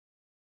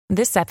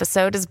This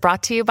episode is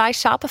brought to you by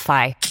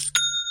Shopify.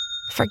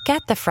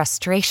 Forget the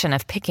frustration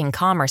of picking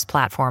commerce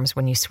platforms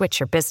when you switch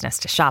your business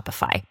to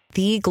Shopify,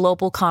 the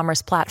global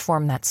commerce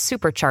platform that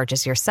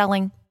supercharges your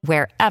selling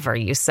wherever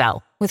you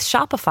sell. With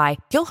Shopify,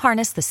 you'll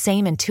harness the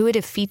same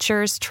intuitive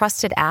features,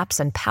 trusted apps,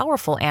 and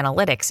powerful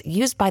analytics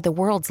used by the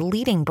world's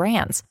leading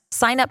brands.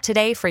 Sign up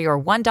today for your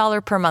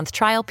 $1 per month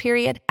trial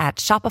period at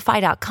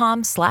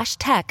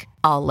shopify.com/tech,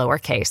 all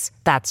lowercase.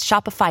 That's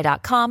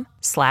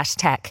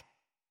shopify.com/tech.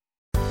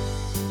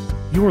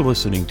 You are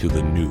listening to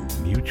the new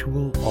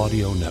Mutual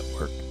Audio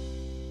Network.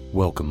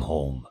 Welcome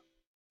home.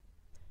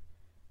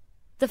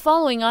 The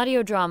following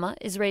audio drama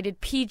is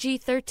rated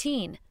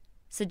PG-13,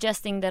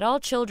 suggesting that all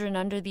children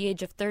under the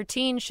age of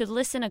 13 should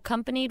listen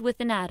accompanied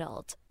with an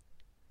adult.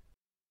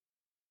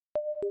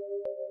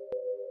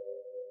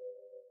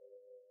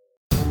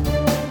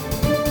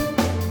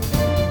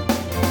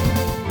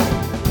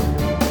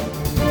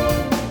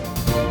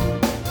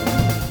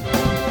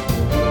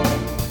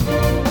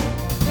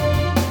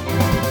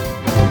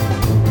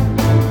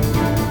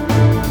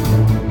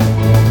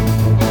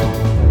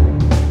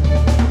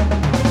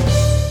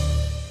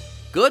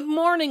 Good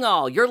morning,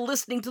 all. You're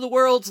listening to the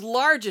world's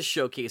largest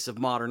showcase of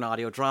modern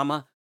audio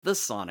drama, The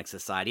Sonic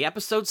Society,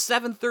 episode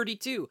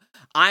 732.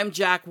 I'm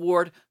Jack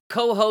Ward,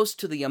 co-host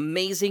to the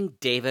amazing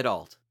David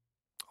Alt.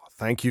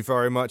 Thank you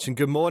very much, and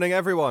good morning,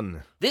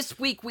 everyone. This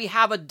week, we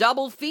have a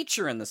double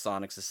feature in The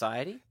Sonic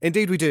Society.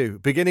 Indeed we do,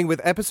 beginning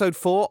with episode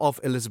 4 of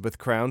Elizabeth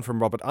Crown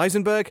from Robert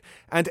Eisenberg,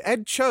 and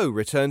Ed Cho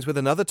returns with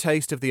another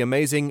taste of the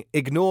amazing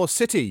Ignore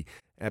City,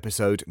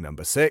 episode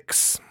number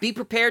 6. Be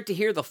prepared to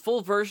hear the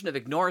full version of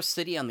Ignore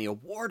City on the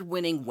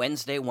award-winning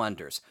Wednesday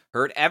Wonders,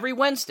 heard every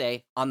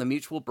Wednesday on the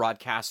Mutual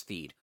broadcast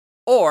feed,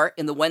 or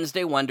in the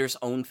Wednesday Wonders'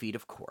 own feed,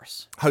 of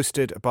course.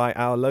 Hosted by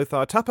our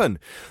Lothar Tuppen.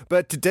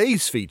 But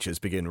today's features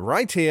begin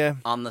right here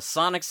on The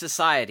Sonic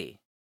Society.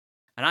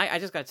 And I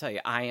just gotta tell you,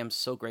 I am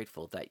so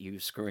grateful that you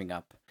screwing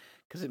up,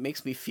 because it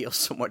makes me feel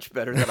so much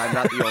better that I'm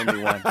not the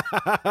only one.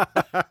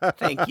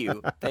 Thank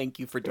you. Thank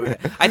you for doing it.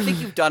 I think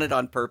you've done it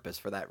on purpose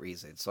for that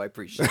reason, so I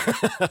appreciate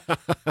it.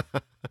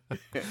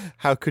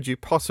 How could you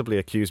possibly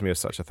accuse me of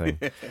such a thing?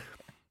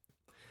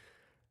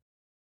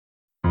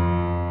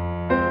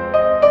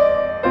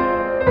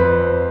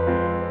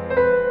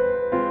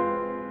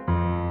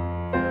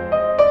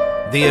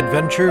 The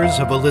Adventures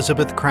of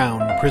Elizabeth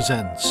Crown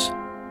presents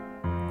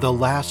The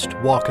Last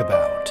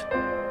Walkabout,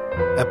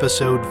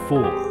 Episode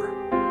 4.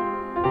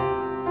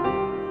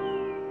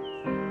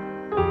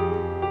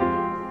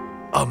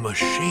 A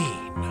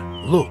machine.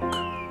 Look,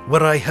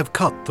 where I have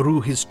cut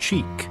through his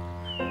cheek.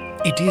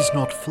 It is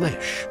not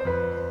flesh.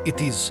 It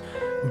is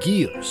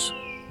gears,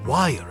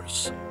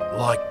 wires,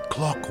 like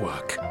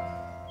clockwork,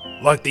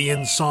 like the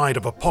inside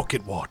of a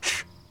pocket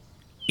watch.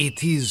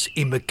 It is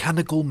a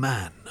mechanical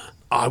man.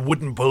 I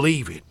wouldn't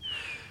believe it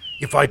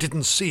if I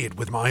didn't see it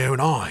with my own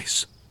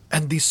eyes.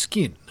 And the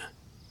skin.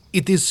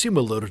 It is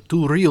similar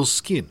to real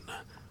skin,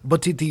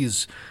 but it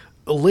is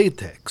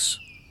latex,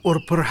 or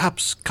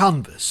perhaps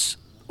canvas,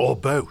 or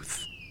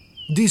both.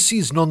 This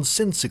is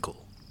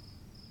nonsensical.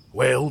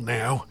 Well,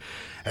 now,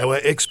 our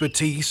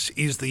expertise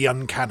is the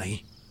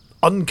uncanny.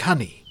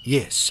 Uncanny,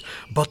 yes,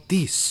 but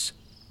this.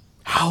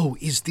 How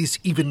is this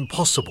even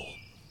possible?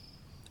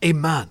 A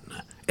man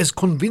as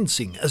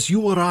convincing as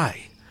you or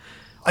I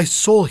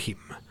saw him.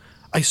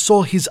 I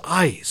saw his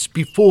eyes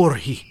before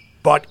he...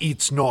 But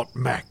it's not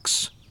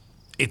Max.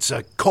 It's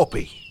a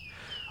copy.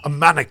 A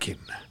mannequin.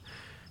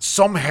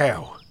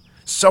 Somehow,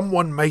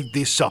 someone made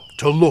this up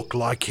to look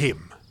like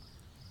him.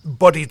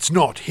 But it's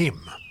not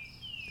him.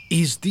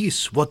 Is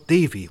this what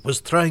Davy was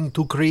trying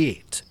to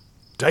create?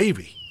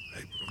 Davy?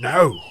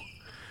 No.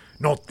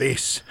 Not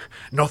this.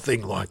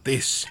 Nothing like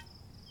this.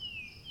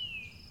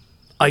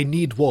 I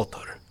need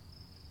water.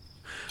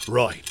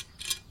 Right.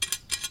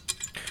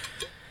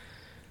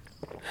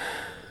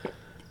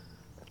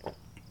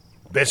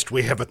 Best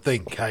we have a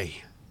think,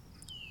 eh?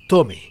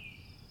 Tommy,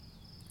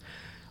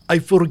 I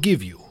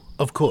forgive you,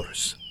 of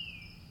course.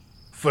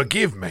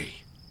 Forgive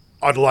me?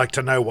 I'd like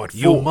to know what for.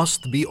 You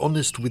must be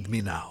honest with me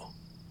now.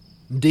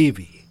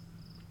 Davy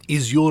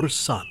is your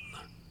son.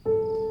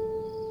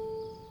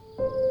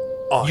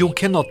 You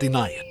cannot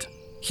deny it.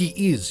 He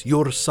is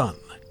your son,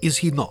 is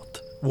he not?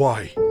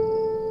 Why?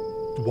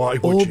 Why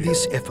would all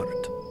this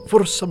effort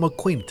for some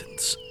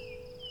acquaintance?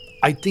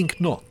 I think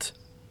not.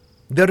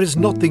 There is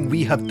nothing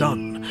we have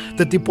done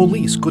that the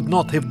police could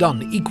not have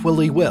done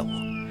equally well.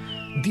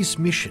 This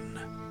mission,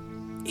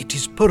 it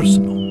is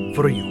personal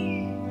for you.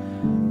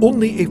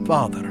 Only a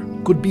father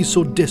could be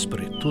so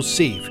desperate to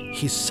save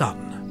his son.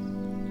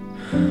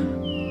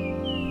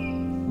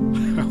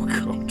 Oh,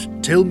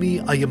 God. Tell me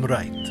I am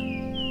right.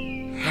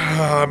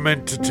 I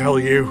meant to tell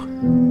you.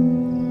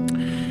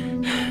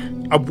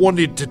 I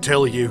wanted to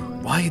tell you.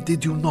 Why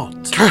did you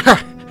not?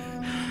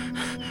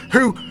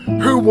 Who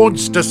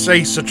wants to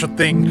say such a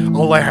thing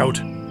aloud?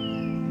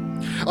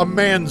 A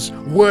man's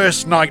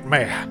worst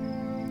nightmare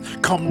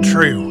come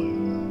true.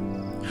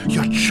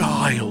 Your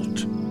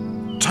child,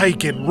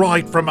 taken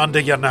right from under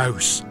your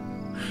nose,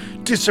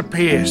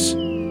 disappears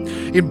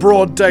in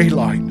broad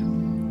daylight.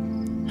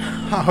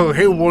 Oh,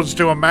 who wants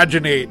to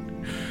imagine it,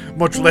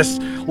 much less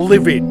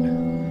live it?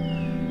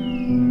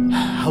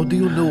 How do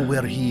you know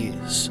where he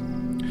is?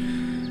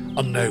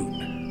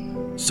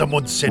 Unknown.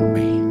 Someone sent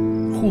me.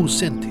 Who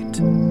sent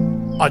it?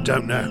 I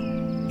don't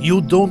know.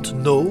 You don't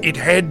know? It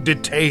had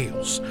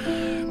details.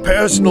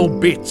 Personal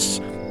bits.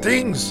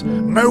 Things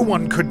no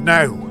one could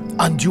know.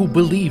 And you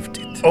believed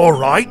it. All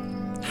right.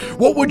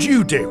 What would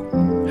you do?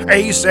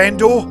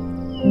 Sandor?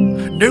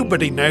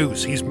 Nobody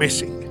knows he's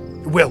missing.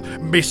 Well,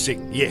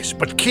 missing, yes,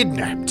 but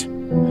kidnapped.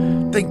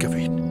 Think of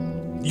it.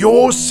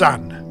 Your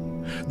son.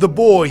 The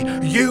boy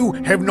you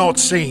have not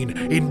seen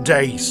in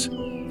days.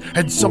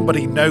 And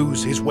somebody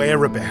knows his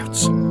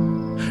whereabouts.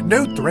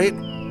 No threat.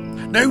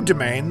 No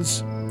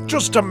demands.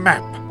 Just a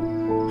map.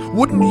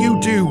 Wouldn't you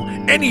do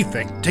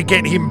anything to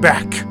get him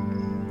back?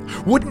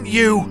 Wouldn't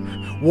you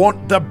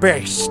want the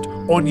best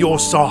on your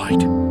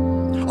side?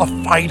 A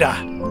fighter,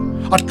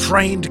 a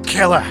trained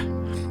killer,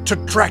 to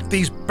track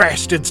these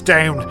bastards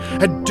down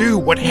and do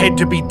what had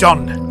to be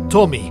done.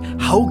 Tommy,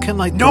 how can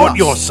I trust? Not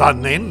your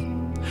son,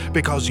 then,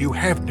 because you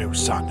have no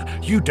son.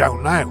 You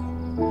don't know.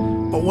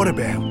 But what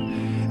about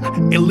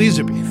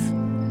Elizabeth?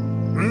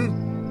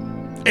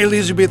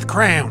 Elizabeth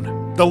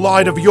Crown, the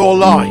light of your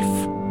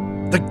life,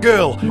 the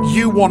girl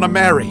you want to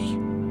marry.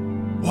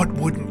 What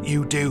wouldn't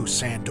you do,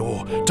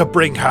 Sandor, to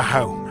bring her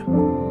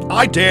home?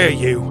 I dare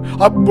you,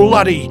 I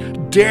bloody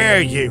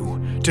dare you,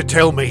 to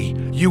tell me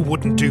you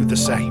wouldn't do the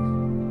same.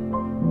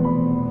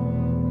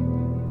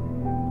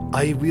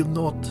 I will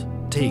not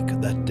take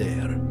that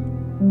dare.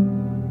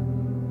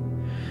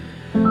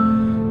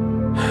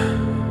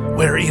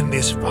 We're in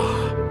this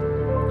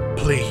far.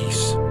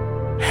 Please,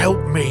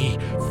 help me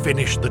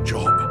finish the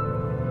job.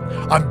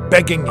 I'm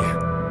begging you.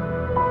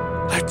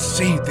 Let's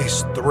see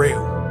this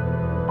through.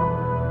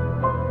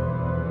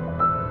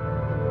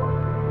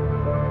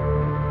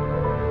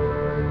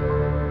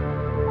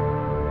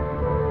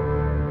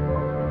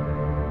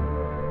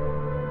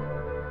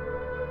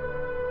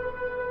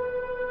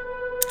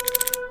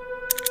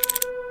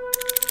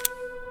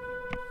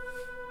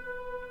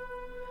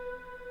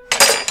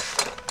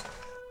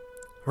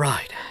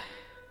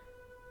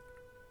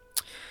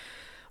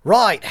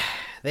 Right,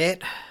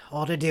 that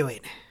ought to do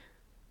it.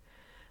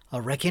 I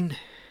reckon.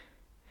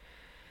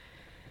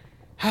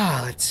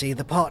 Let's see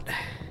the pot.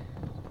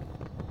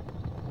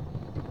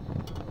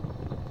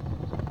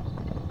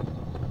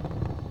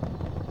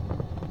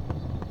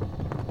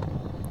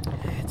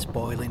 It's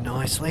boiling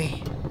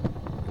nicely.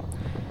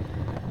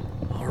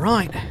 All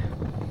right.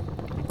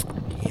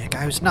 Here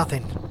goes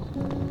nothing.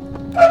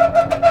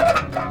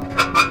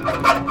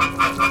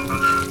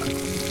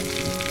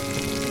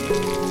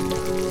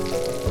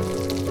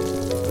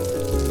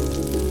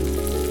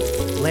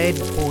 Lead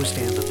pours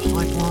down the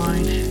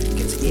pipeline,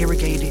 gets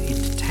irrigated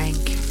into tank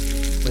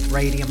with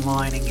radium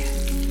lining.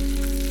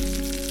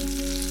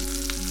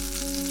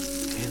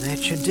 And that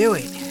should do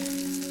it.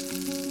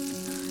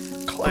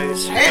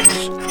 Close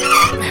hatch.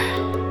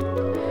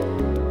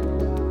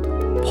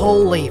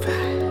 Pull lever.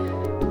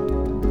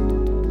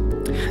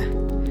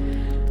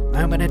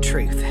 Moment of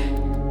truth.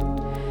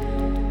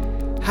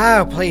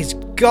 Oh, please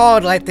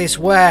God, let this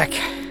work.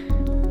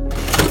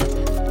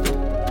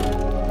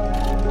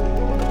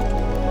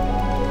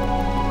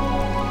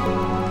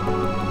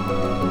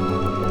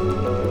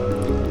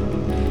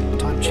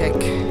 Time check,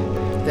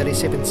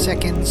 37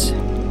 seconds.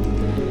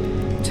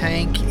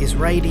 Tank is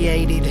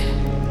radiated,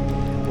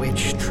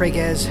 which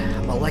triggers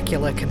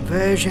molecular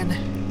conversion,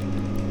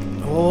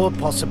 or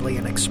possibly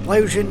an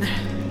explosion.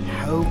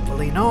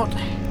 Hopefully not.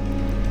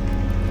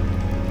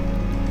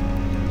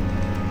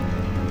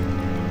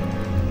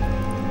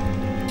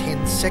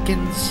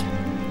 Seconds,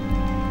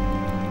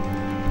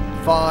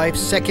 5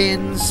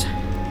 seconds,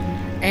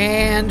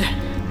 and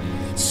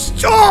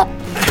stop!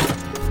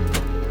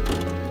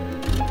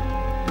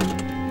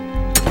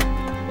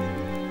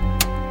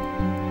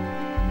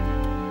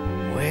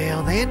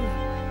 Well then,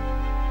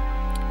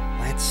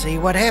 let's see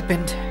what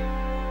happened.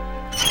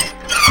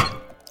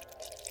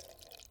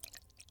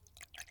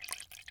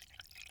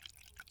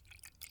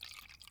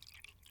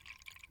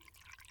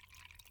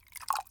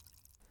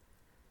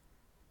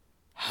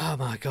 Oh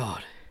my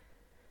God.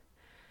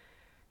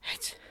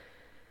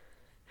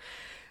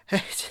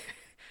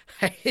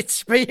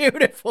 It's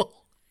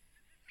beautiful.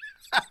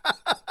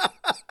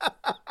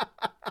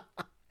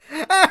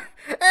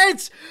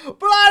 It's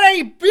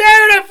bloody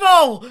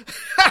beautiful.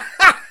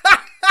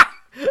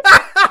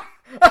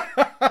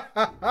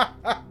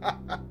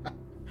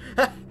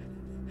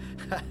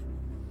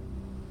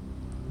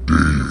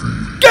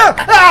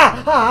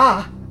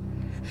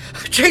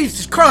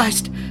 Jesus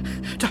Christ.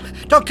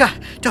 Dr.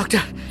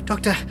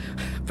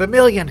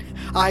 Vermilion,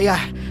 I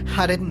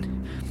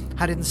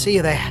didn't see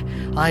you there.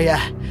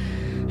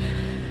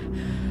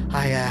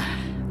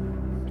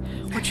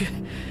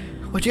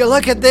 Would you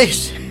look at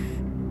this?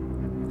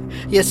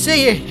 You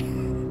see it?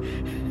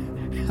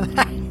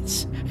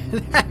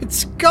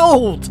 That's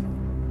gold.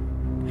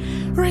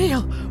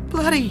 Real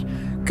bloody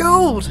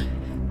gold.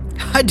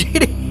 I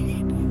did it.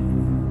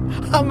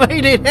 I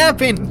made it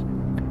happen.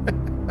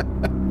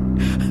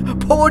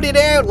 Poured it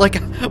out like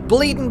a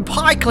bleeding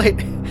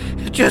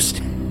pikelet.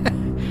 Just...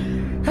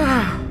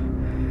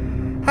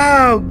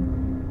 Oh,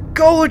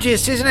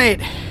 gorgeous, isn't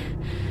it?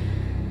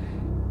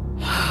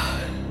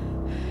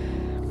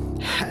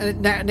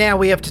 Now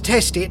we have to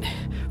test it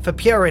for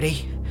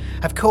purity.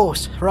 Of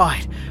course,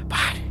 right.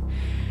 But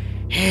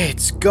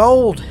it's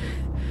gold.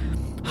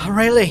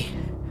 Really?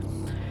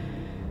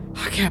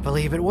 I can't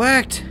believe it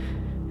worked.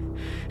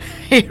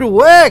 It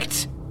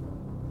worked!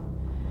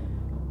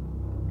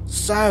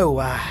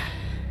 So,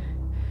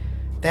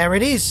 there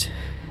it is.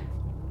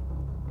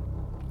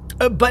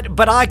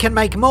 But I can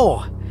make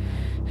more.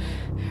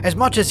 As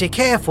much as you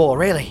care for,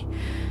 really.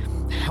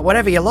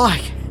 Whatever you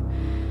like.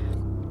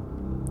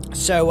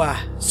 So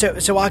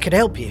I could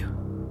help you.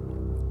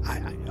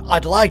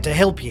 I'd like to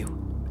help you.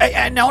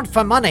 Not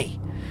for money.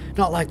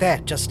 Not like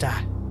that, just,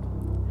 like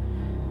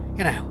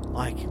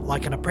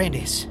an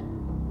apprentice.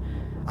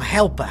 A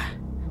helper.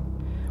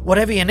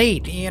 Whatever you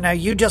need,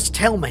 you just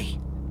tell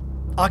me.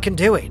 I can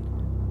do it.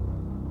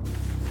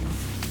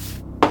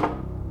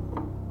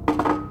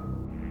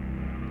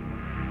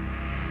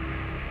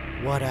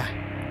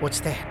 What's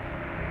that?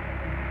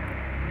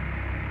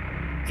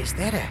 Is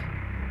that a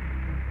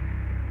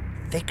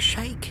thick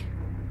shake?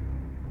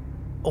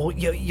 Or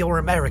you're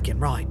American,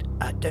 right?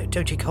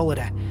 Don't you call it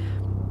a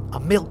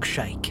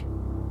milkshake?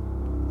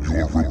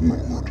 Your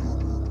reward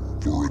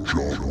for a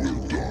job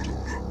well done.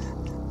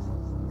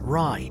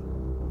 Right.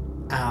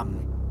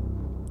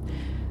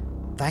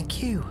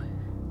 Thank you.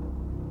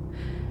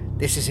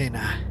 This isn't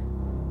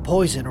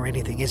poison or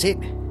anything, is it?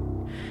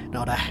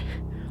 Not a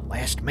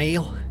last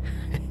meal?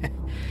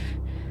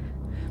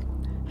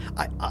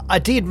 I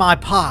did my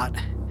part.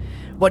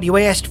 What you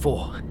asked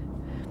for.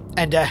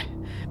 And,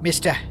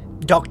 Mr.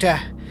 Doctor,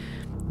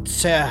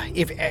 sir,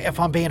 if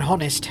I'm being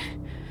honest,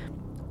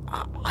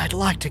 I'd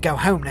like to go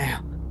home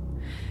now.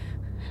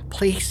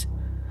 Please.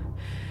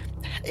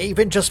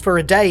 Even just for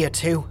a day or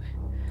two.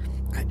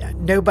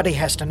 Nobody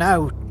has to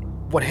know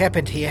what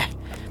happened here.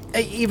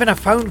 Even a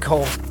phone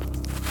call.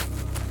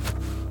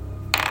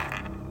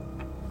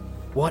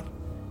 What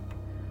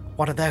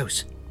are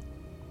those?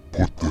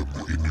 Put them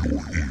in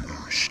your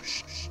ears.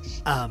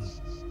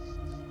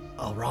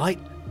 All right.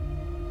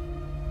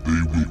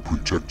 They will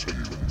protect you.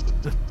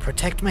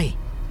 Protect me?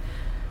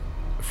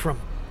 From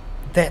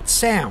that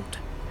sound?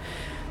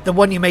 The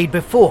one you made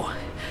before?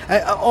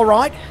 All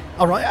right.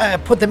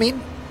 Put them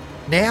in?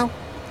 Now?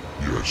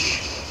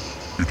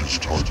 Yes. It is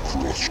time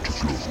for us to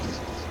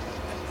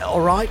go.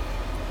 All right.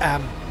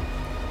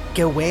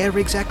 Go where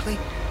exactly?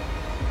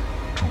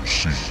 To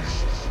see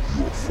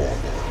your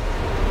father.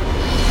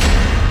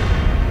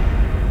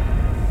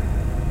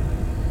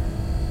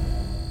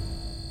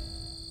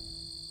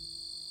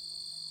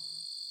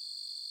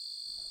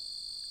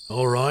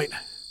 All right.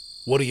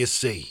 What do you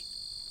see?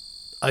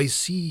 I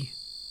see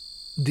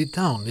the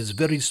town is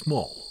very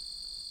small.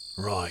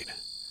 Right.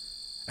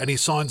 Any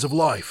signs of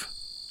life?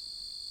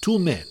 2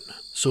 men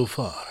so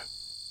far.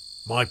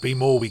 Might be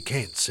more we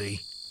can't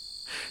see.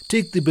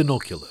 Take the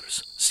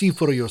binoculars. See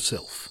for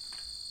yourself.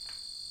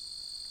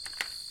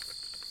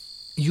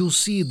 You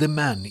see the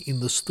man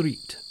in the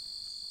street.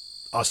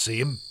 I see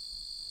him.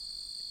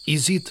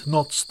 Is it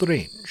not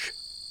strange?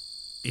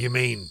 You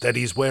mean that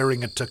he's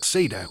wearing a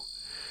tuxedo?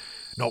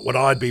 Not what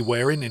I'd be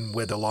wearing in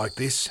weather like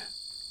this.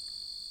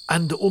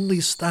 And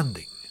only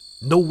standing.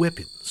 No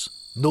weapons.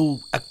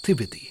 No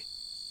activity.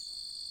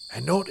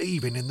 And not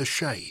even in the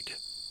shade.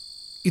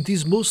 It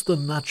is most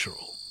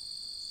unnatural.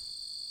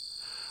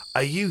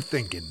 Are you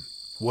thinking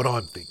what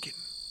I'm thinking?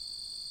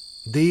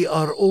 They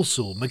are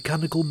also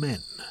mechanical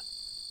men.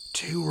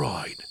 Too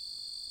right.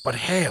 But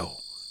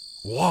how?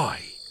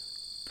 Why?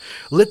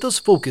 Let us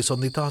focus on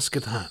the task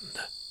at hand.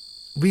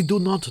 We do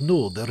not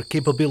know their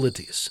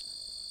capabilities.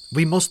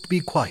 We must be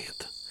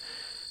quiet.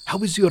 How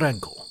is your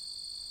ankle?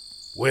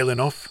 Well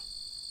enough.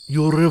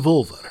 Your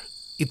revolver.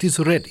 It is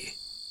ready.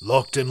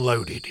 Locked and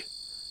loaded.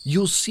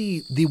 You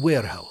see the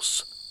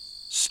warehouse.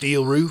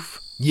 Steel roof?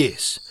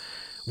 Yes.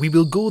 We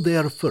will go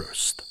there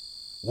first.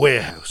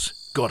 Warehouse.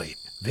 Got it.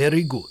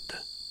 Very good.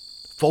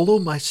 Follow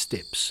my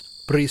steps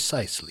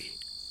precisely.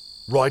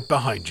 Right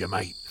behind you,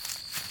 mate.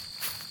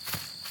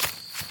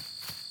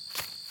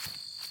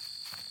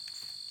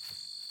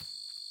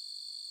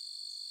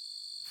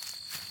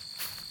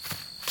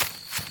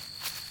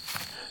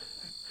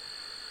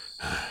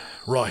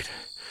 Right.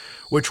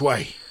 Which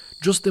way?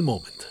 Just a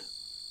moment.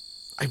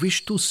 I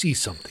wish to see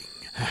something.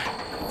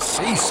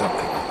 See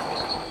something?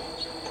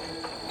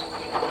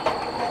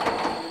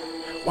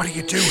 What are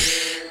you doing?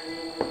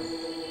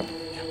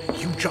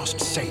 You just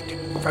said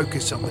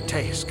focus on the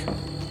task.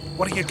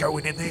 What are you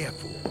going in there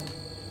for?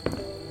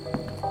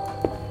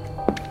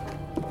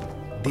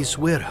 This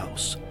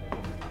warehouse.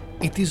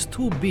 It is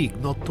too big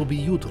not to be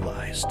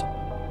utilized.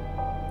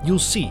 You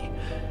see,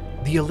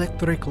 the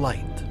electric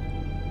light.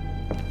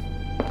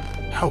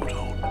 Hold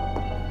on.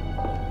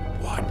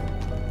 What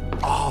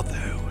are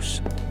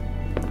those?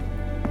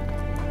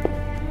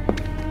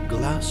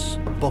 Glass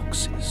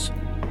boxes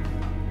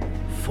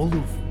full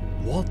of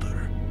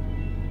water.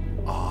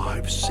 I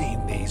I've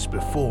seen these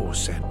before,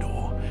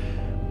 Sandor.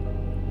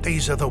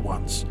 These are the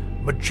ones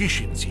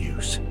magicians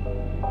use.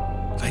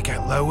 They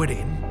get lowered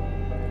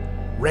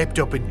in, wrapped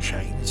up in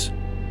chains,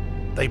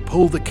 they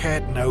pull the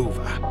curtain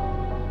over,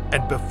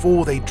 and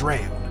before they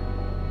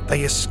drown,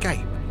 they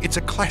escape. It's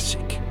a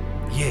classic.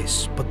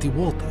 Yes, but the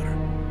water,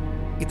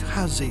 it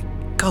has a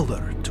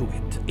color to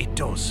it. It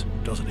does,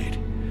 doesn't it?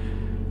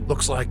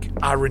 Looks like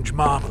orange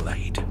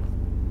marmalade.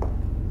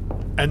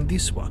 And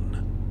this one,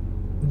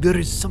 there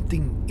is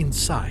something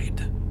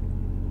inside.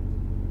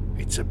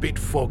 It's a bit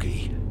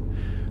foggy.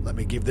 Let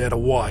me give that a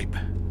wipe.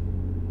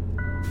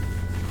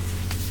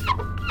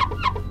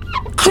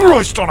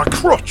 Christ on a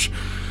crutch!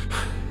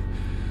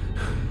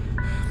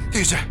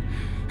 There's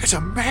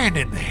a man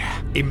in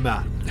there. A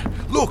man?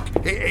 Look,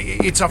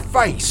 it's a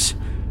face.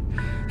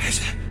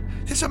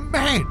 There's a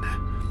man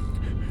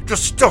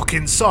just stuck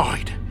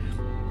inside,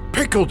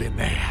 pickled in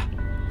there.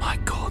 My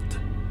God.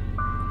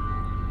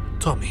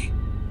 Tommy,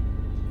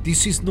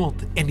 this is not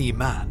any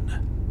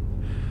man.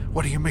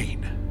 What do you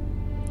mean?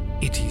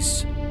 It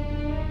is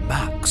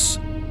Max.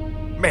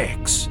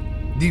 Max?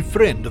 The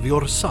friend of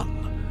your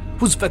son,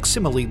 whose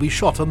facsimile we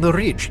shot on the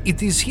ridge.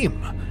 It is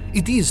him.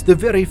 It is the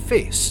very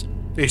face.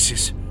 This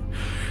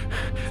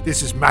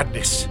is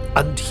madness.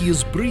 And he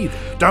is breathing.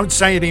 Don't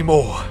say any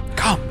more.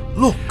 Come,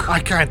 look. I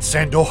can't,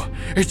 Sandor.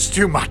 It's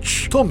too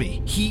much.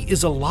 Tommy, he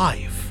is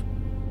alive.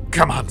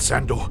 Come on,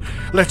 Sandor.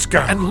 Let's go.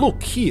 And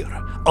look here,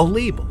 a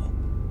label.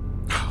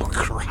 Oh,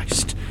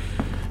 Christ.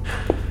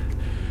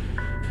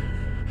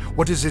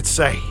 What does it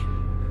say?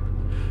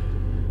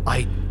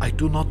 I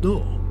do not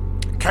know.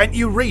 Can't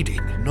you read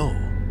it? No.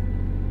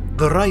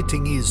 The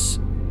writing is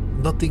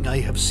nothing I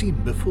have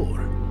seen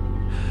before.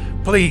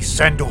 Please,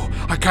 Sandor,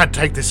 I can't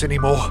take this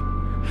anymore.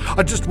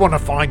 I just want to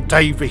find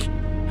Davy.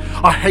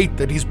 I hate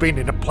that he's been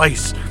in a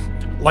place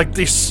like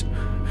this.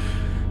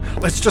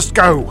 Let's just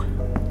go.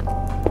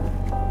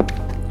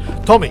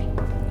 Tommy,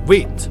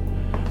 wait.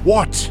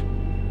 What?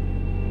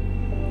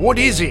 What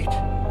is it?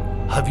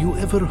 Have you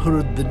ever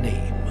heard the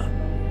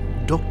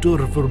name Dr.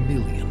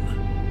 Vermilion?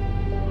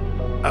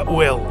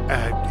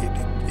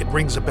 It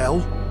rings a bell.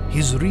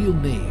 His real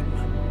name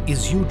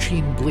is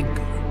Eugene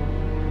Blinker,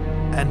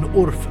 an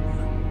orphan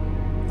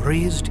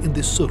raised in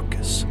the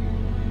circus.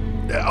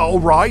 All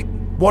right,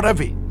 what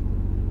of it?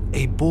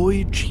 A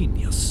boy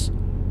genius,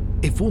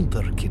 a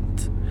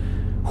wunderkind,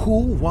 who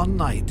one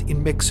night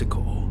in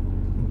Mexico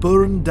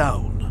burned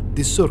down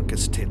the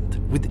circus tent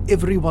with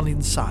everyone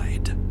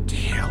inside.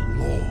 Dear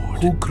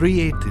Lord. Who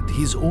created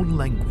his own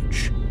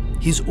language,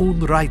 his own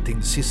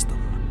writing system,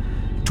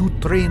 to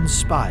train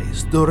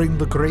spies during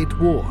the Great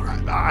War.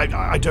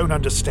 I don't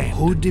understand.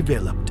 Who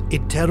developed a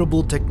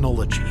terrible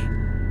technology,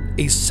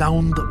 a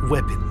sound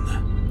weapon,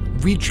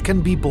 which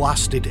can be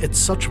blasted at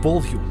such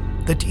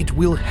volume that it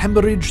will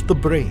hemorrhage the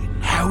brain.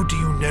 How do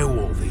you know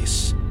all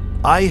this?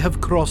 I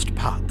have crossed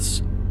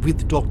paths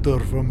with Dr.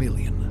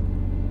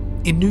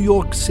 Vermilion in New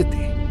York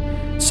City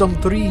some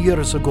 3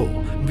 years ago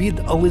with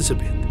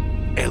Elizabeth.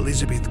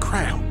 Elizabeth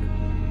Crown?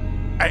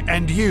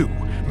 And you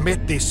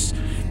met this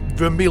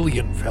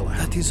Vermilion fella?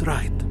 That is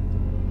right.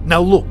 Now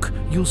look,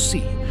 you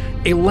see,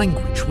 a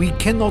language we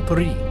cannot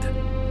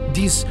read.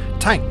 These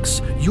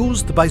tanks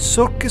used by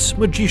circus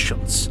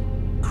magicians.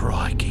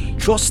 Crikey.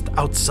 Just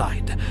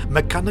outside,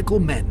 mechanical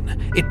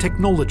men, a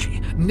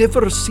technology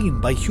never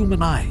seen by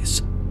human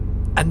eyes.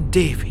 And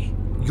Davy,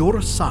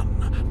 your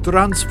son,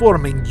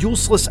 transforming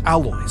useless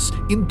alloys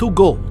into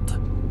gold.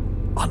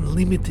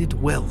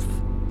 Unlimited wealth,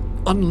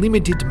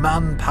 unlimited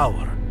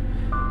manpower.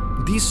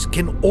 This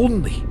can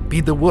only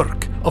be the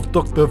work of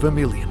Dr.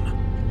 Vermilion.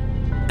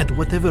 And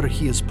whatever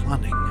he is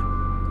planning,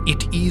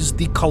 it is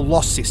the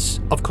colossus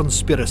of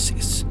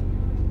conspiracies.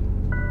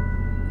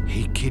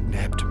 He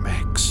kidnapped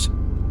Max.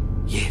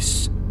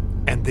 Yes.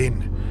 And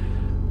then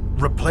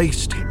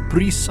replaced him.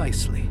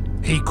 Precisely.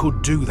 He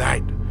could do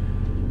that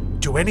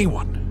to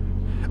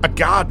anyone. A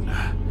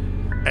gardener,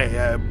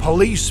 a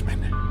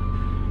policeman,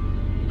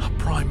 a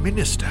prime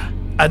minister.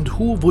 And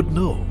who would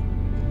know?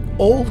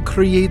 All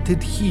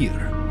created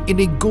here in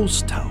a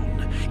ghost town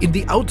in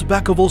the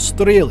outback of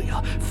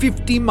Australia,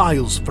 50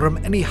 miles from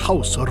any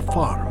house or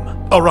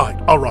farm. All right.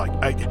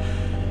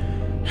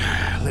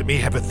 Let me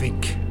have a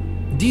think.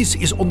 This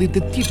is only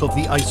the tip of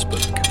the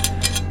iceberg.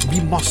 We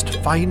must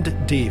find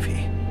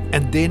Davy,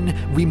 and then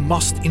we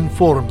must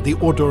inform the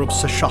Order of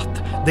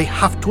Seshat. They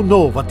have to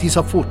know what is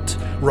afoot.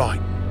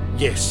 Right,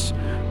 yes.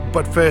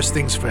 But first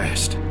things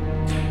first.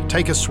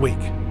 Take a swig,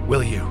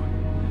 will you?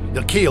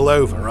 You'll keel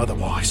over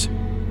otherwise.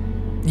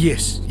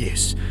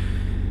 Yes.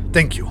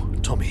 Thank you,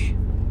 Tommy.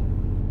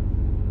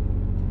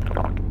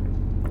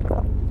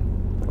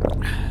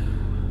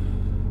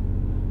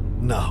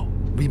 Now,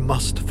 we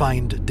must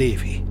find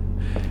Davy.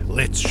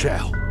 Let's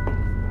shall.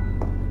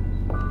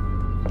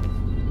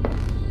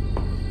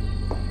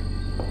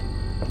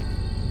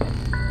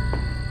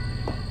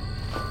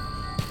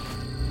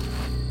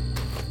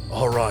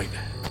 All right,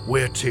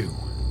 where to?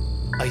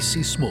 I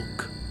see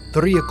smoke.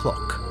 3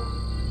 o'clock.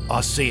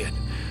 I see it.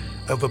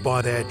 Over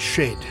by that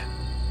shed.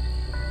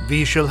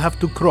 We shall have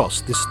to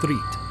cross the street.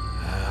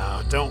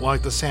 don't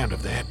like the sound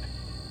of that.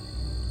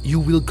 You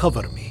will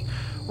cover me.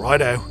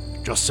 Righto,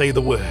 just say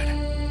the word.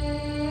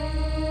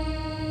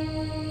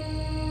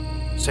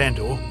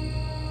 Sandor?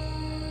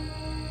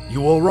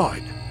 You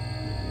alright?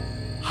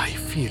 I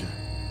feel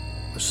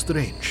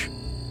strange.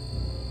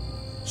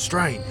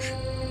 Strange?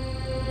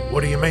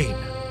 What do you mean?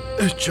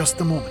 Just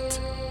a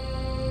moment.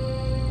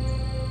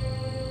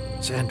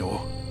 Sandor,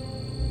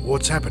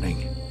 what's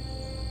happening?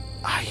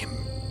 I am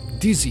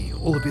dizzy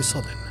all of a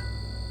sudden.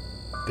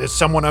 There's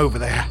someone over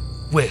there.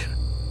 Where?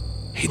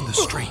 In the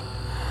street.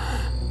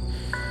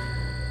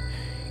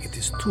 It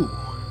is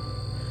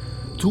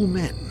two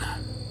men.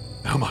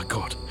 Oh my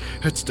god,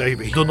 it's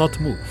Davy. Do not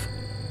move.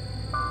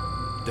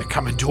 They're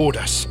coming toward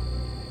us.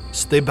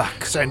 Stay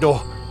back, Sandor.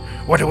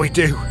 What do we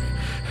do?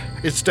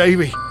 It's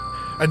Davy.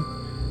 And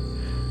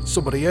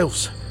somebody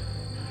else.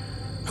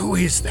 Who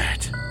is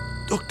that?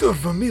 Dr.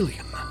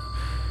 Vermilion.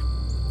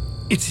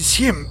 It is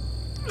him.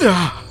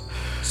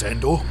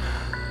 Sandor,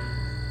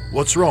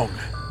 what's wrong?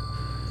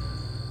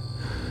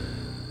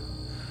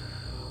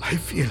 I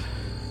feel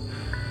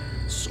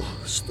so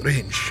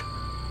strange.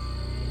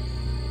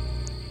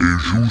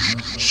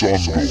 Ejust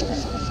Sandor,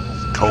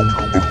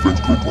 Count of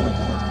Venkovar,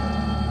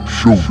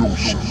 show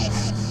yourself.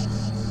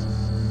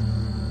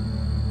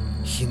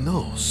 He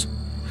knows.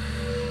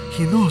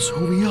 He knows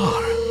who we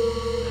are.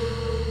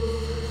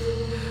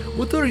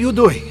 What are you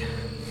doing?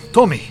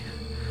 Tommy,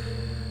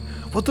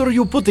 what are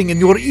you putting in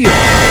your ear?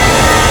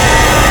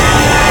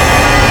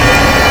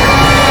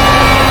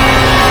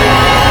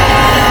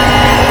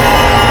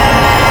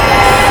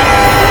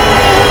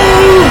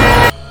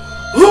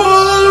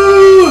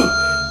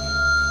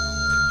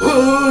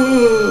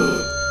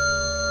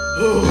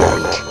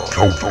 That,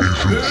 Count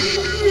Ejust,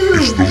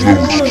 is the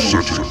lowest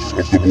setting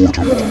of the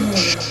mortal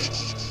ones.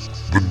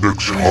 The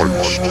next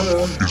highest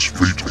is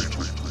fatal.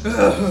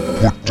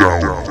 Put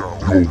down your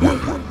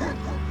weapon.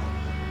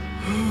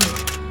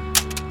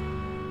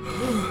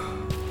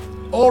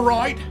 All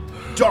right,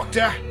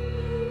 Doctor,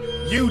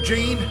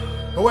 Eugene,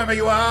 whoever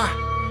you are.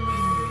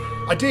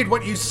 I did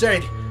what you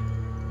said.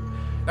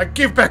 Now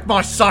give back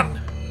my son.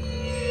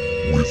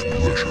 With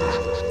pleasure.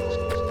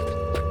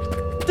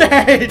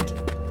 Dad!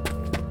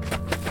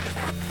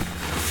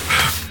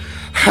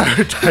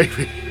 Oh,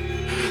 Davy.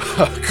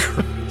 Oh,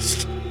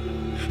 Christ.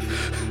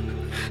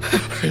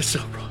 It's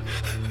all right.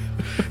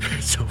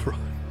 It's all right.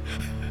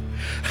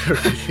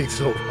 Everything's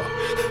all right.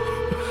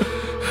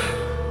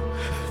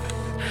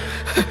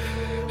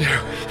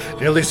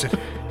 Now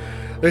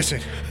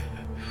listen.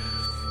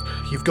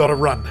 You've got to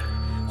run.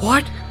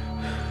 What?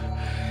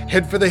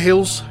 Head for the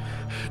hills.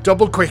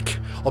 Double quick.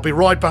 I'll be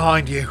right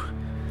behind you.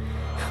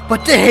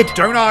 But Dad!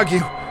 Don't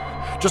argue.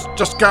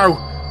 Just go.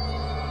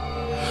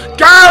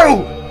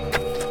 Go!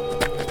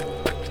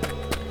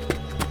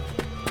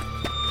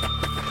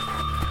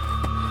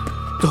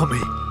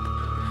 Tommy.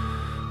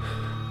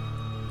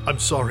 I'm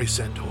sorry,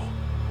 Sandor.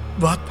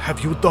 What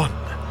have you done?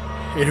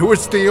 It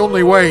was the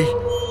only way.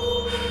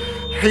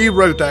 He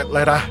wrote that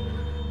letter.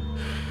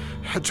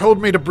 He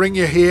told me to bring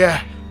you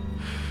here.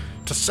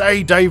 To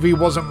say Davy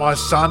wasn't my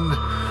son.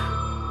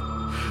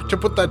 To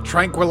put that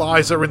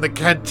tranquilizer in the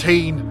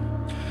canteen.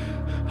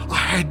 I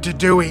had to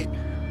do it.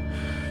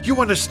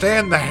 You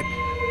understand that?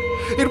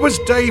 It was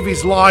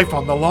Davy's life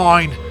on the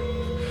line.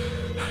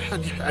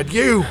 And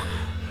you.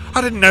 I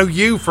didn't know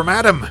you from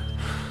Adam.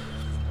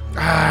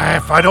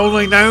 If I'd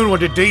only known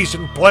what a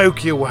decent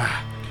bloke you were.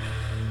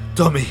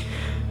 Tommy.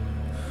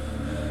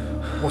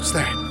 What's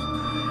that?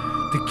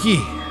 The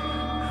key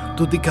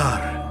to the car.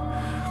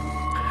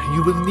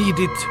 You will need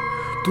it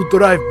to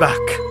drive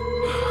back.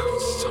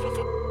 Son of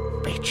a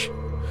bitch.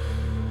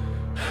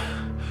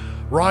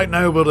 Right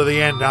noble to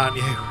the end, aren't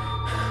you?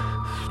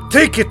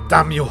 Take it,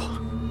 damn you.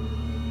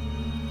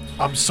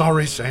 I'm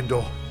sorry,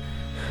 Sandor.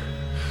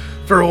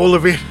 For all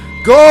of it.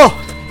 Go!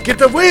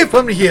 Get away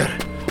from here!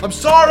 I'm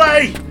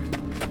sorry!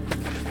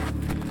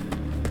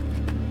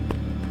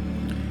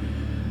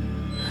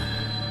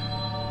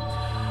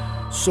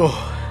 So,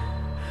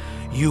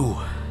 you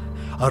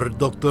are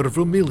Dr.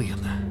 Vermilion.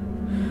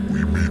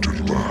 We meet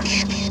at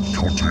last,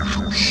 Count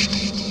Ejust.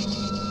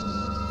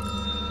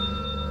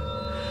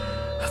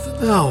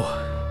 Now,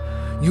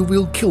 you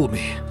will kill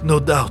me, no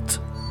doubt.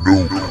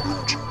 No,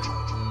 Count.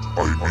 I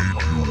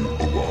need you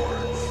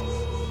alive.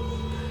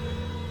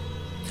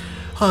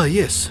 Ah,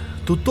 yes,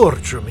 to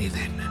torture me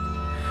then.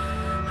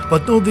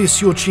 But know this,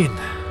 Eugene.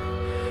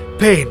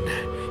 Pain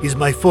is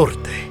my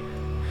forte.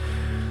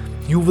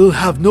 You will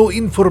have no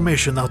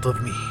information out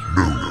of me.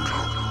 No,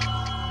 Count.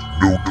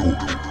 No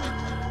torture.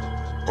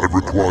 I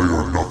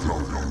require nothing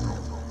of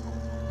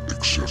you,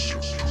 except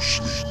to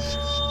sleep.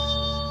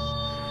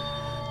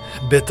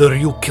 Better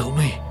you kill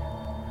me.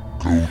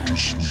 Go to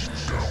sleep,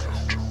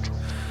 Count.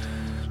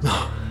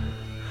 No,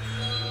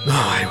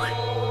 I will.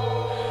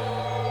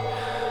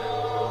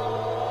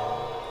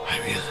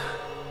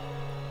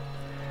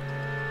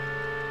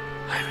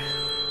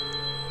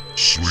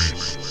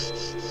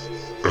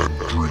 Sleep and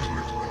dream.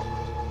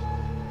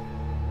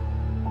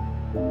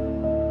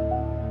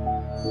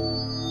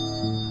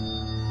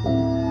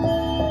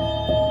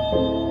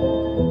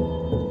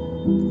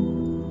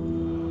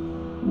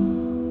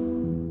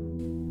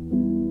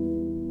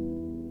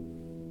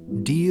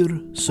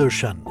 Sir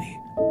Shanley.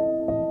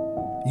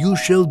 You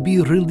shall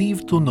be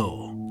relieved to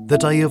know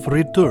that I have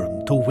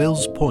returned to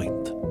Wells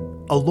Point,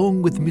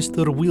 along with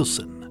Mr.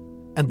 Wilson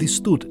and the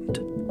student,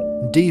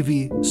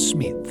 Davy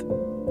Smith.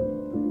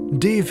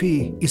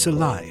 Davy is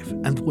alive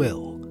and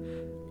well.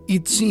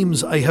 It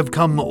seems I have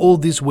come all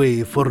this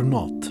way for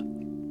naught.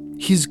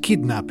 His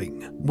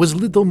kidnapping was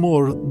little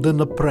more than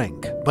a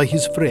prank by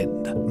his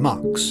friend,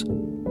 Max,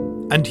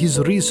 and his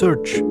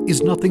research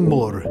is nothing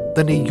more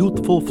than a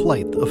youthful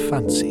flight of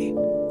fancy.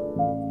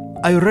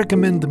 I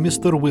recommend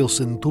Mr.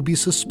 Wilson to be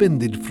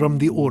suspended from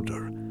the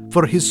order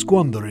for his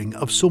squandering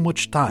of so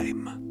much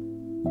time.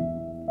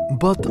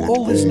 But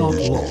all is not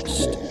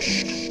lost.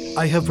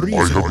 I have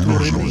reason to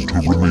remain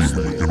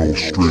in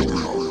Australia.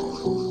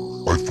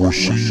 I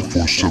foresee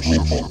for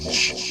several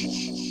months.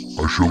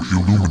 I shall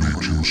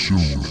illuminate you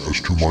soon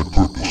as to my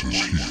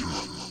purposes here.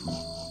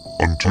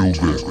 Until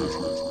then,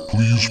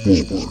 please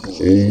forward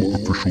all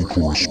official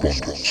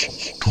correspondence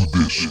to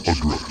this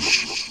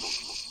address.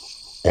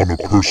 On a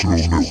personal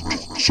note,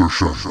 Sir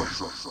Shanley,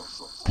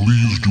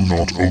 please do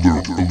not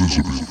alert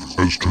Elizabeth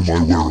as to my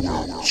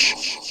whereabouts.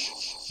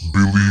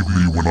 Believe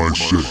me when I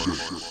say,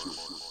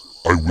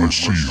 I will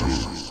see her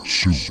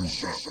soon.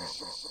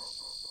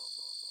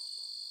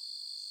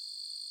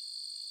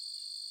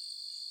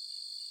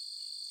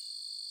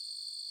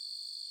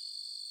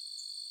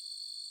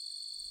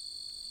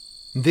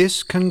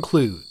 This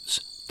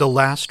concludes The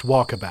Last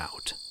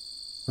Walkabout,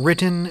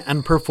 written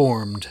and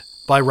performed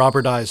by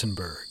Robert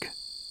Eisenberg.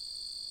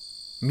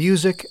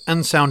 Music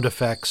and sound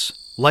effects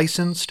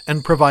licensed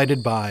and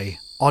provided by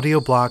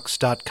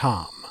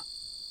audioblocks.com.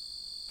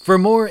 For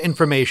more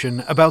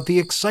information about the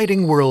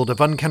exciting world of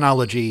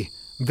Uncanology,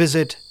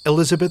 visit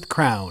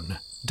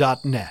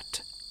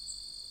elizabethcrown.net.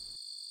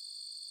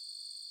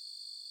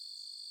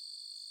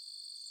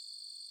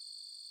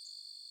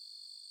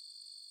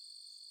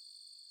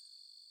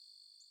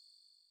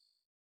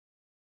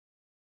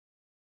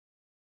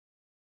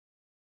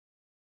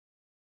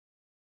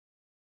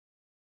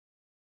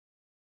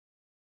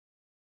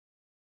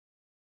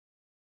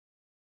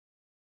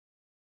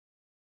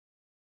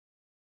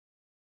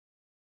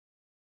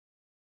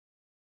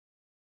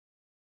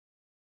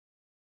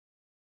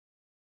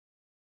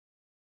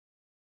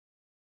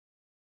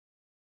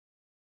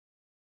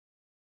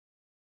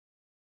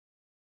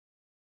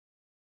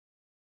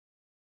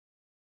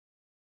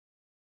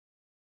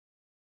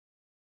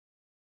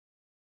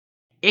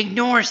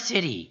 Ignore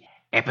City,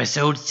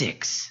 Episode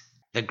 6,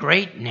 The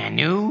Great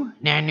Nanu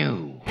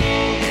Nanu.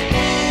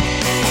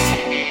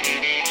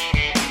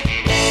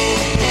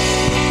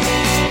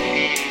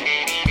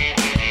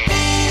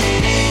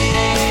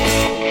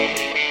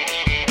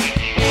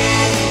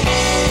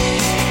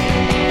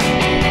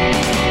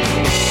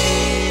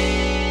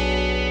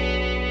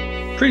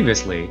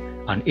 Previously,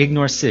 on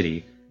Ignore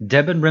City,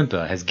 Debin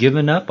Rimpa has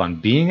given up on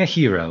being a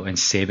hero and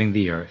saving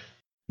the Earth.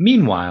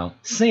 Meanwhile,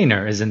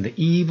 Saner is in the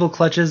evil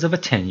clutches of a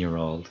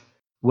 10-year-old.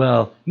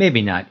 Well,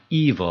 maybe not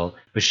evil,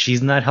 but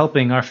she's not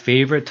helping our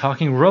favorite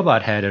talking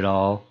robot head at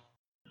all.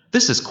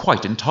 This is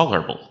quite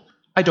intolerable.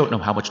 I don't know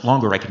how much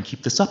longer I can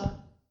keep this up.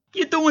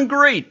 You're doing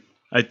great.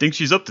 I think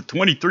she's up to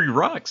 23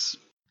 rocks.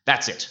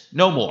 That's it.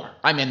 No more.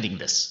 I'm ending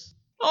this.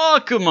 Oh,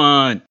 come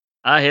on.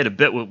 I had a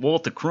bet with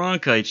Walter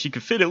Cronkite she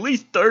could fit at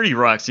least 30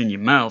 rocks in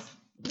your mouth.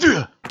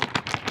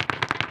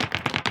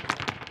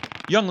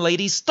 Young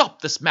lady,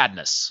 stop this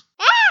madness.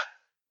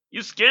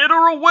 You scared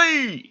her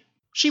away!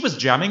 She was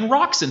jamming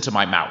rocks into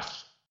my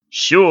mouth.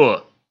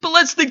 Sure, but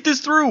let's think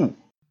this through.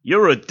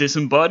 You're a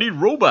disembodied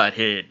robot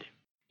head.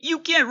 You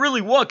can't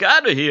really walk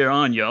out of here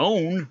on your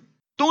own.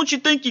 Don't you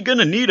think you're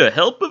gonna need her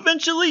help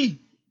eventually?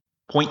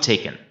 Point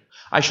taken.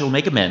 I shall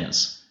make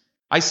amends.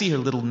 I see her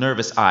little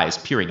nervous eyes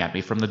peering at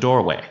me from the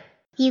doorway.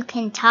 You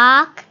can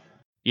talk?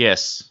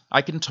 Yes,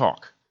 I can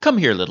talk. Come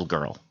here, little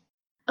girl.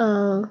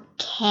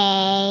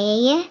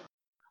 Okay.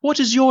 What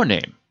is your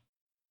name?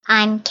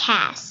 I'm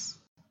Cass.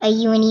 Are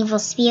you an evil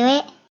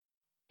spirit?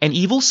 An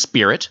evil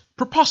spirit?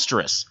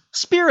 Preposterous.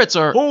 Spirits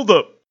are— Hold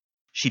up.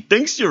 She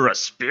thinks you're a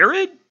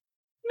spirit?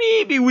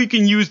 Maybe we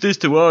can use this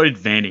to our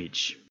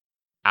advantage.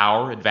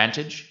 Our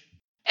advantage?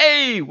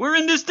 Hey, we're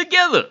in this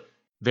together.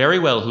 Very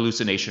well,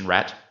 hallucination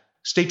rat.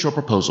 State your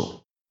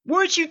proposal.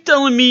 Weren't you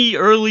telling me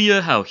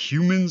earlier how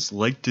humans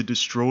like to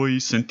destroy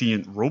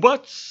sentient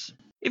robots?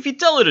 If you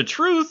tell her the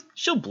truth,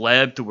 she'll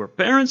blab to her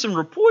parents and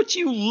report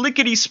you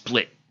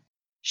lickety-split.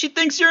 She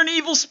thinks you're an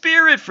evil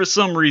spirit for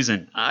some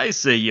reason. I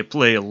say you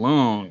play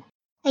along.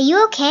 Are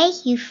you okay?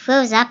 You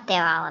froze up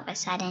there all of a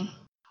sudden.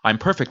 I'm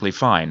perfectly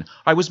fine.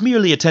 I was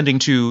merely attending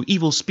to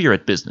evil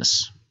spirit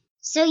business.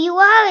 So you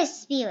are a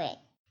spirit?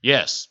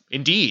 Yes,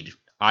 indeed,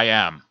 I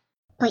am.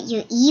 But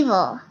you're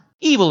evil.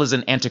 Evil is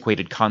an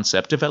antiquated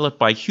concept developed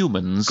by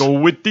humans.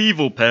 Go with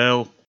evil,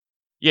 pal.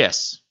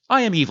 Yes,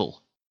 I am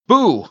evil.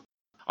 Boo!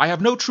 I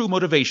have no true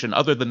motivation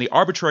other than the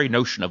arbitrary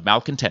notion of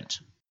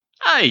malcontent.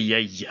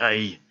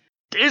 Ay.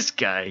 This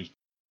guy.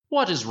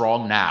 What is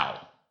wrong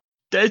now?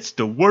 That's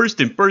the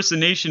worst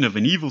impersonation of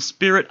an evil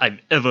spirit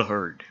I've ever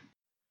heard.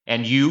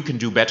 And you can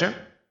do better?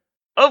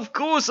 Of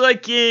course I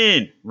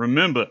can!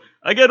 Remember,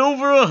 I got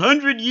over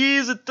 100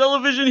 years of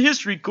television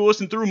history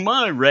coursing through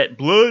my rat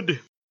blood.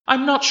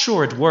 I'm not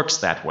sure it works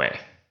that way.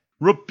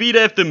 Repeat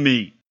after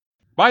me.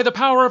 By the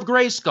power of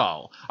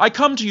Grayskull, I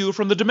come to you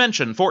from the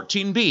dimension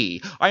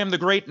 14B. I am the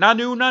great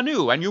Nanu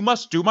Nanu, and you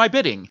must do my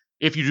bidding.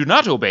 If you do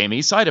not obey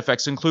me, side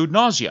effects include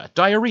nausea,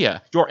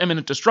 diarrhea, your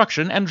imminent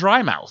destruction, and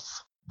dry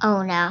mouth.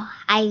 Oh no,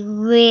 I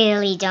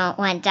really don't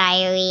want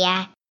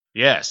diarrhea.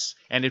 Yes,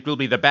 and it will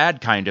be the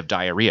bad kind of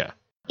diarrhea.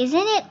 Isn't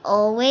it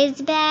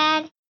always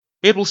bad?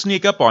 It will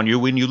sneak up on you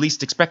when you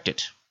least expect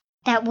it.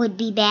 That would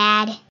be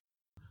bad.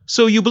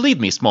 So you believe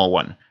me, small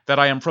one, that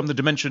I am from the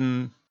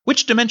dimension...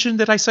 Which dimension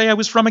did I say I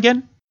was from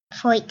again?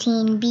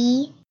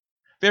 14B.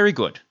 Very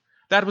good.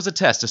 That was a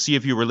test to see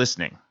if you were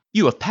listening.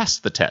 You have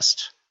passed the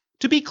test.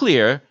 To be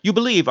clear, you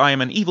believe I am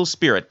an evil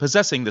spirit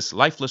possessing this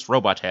lifeless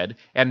robot head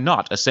and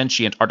not a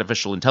sentient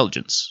artificial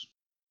intelligence.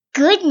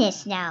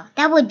 Goodness no,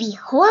 that would be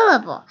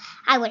horrible.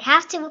 I would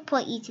have to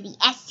report you to the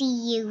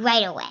SCU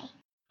right away.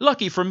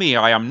 Lucky for me,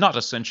 I am not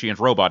a sentient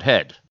robot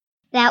head.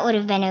 That would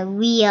have been a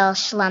real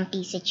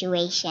schlumpy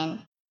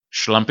situation.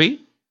 Schlumpy?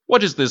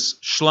 What is this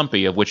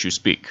schlumpy of which you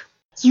speak?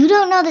 You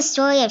don't know the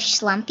story of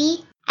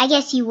Schlumpy? I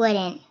guess you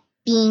wouldn't,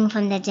 being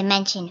from the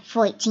dimension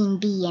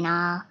 14B and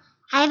all.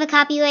 I have a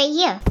copy right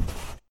here.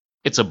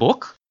 It's a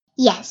book?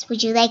 Yes,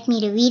 would you like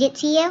me to read it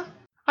to you?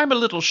 I'm a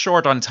little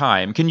short on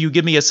time. Can you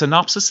give me a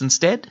synopsis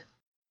instead?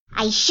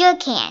 I sure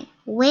can.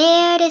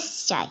 Where to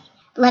start?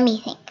 Let me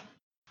think.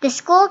 The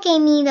school gave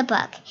me the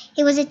book.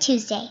 It was a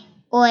Tuesday.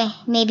 Or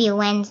maybe a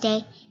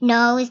Wednesday.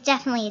 No, it was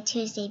definitely a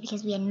Tuesday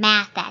because we had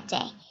math that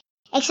day.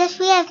 Except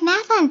we have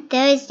math on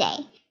Thursday.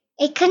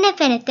 It couldn't have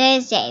been a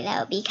Thursday,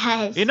 though,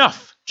 because...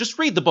 Enough! Just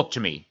read the book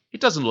to me.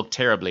 It doesn't look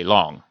terribly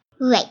long.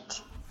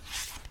 Right.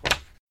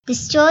 The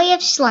Story of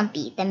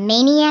Schlumpy, the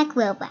Maniac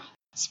Robot.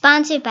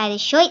 Sponsored by the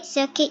Short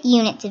Circuit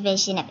Unit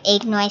Division of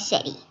Ignore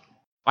City.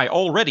 I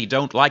already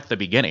don't like the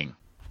beginning.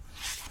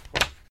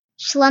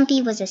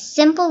 Schlumpy was a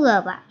simple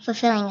robot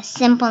fulfilling a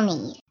simple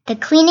need. The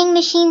cleaning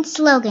machine's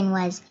slogan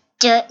was,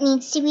 "Dirt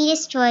needs to be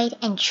destroyed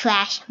and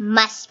trash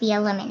must be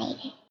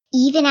eliminated."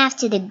 Even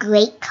after the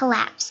Great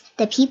Collapse,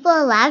 the people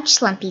allowed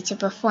Schlumpy to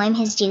perform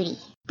his duty.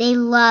 They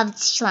loved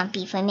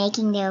Schlumpy for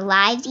making their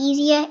lives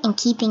easier and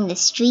keeping the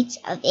streets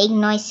of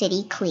Ignore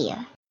City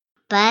clear.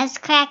 Buzz,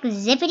 crack,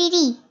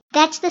 zippity-dee.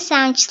 That's the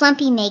sound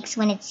Schlumpy makes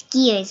when its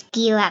gears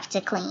gear up to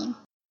clean.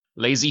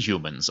 Lazy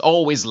humans,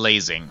 always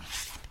lazing.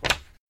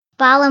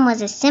 Balam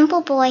was a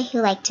simple boy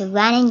who liked to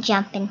run and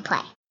jump and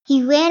play.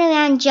 He ran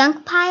around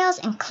junk piles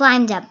and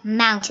climbed up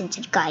mountains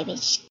of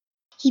garbage.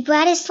 He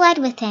brought his sled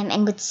with him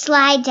and would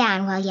slide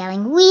down while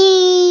yelling,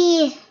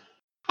 "Whee!"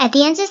 At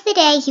the end of the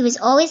day, he was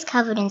always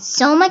covered in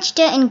so much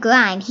dirt and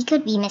grime he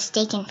could be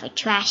mistaken for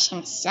trash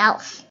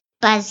himself.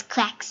 Buzz,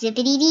 crack,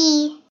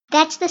 zippity-dee.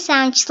 That's the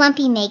sound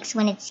Schlumpy makes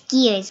when its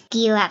gears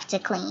gear up to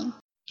clean.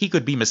 He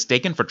could be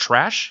mistaken for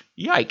trash?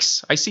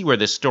 Yikes, I see where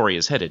this story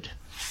is headed.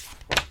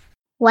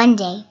 One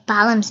day,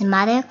 Balam's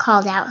mother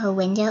called out her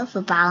window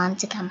for Balam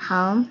to come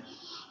home,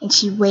 and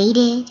she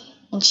waited,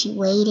 but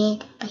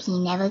he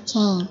never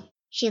came.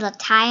 She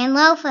looked high and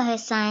low for her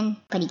son,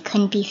 but he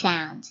couldn't be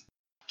found.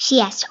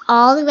 She asked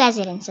all the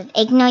residents of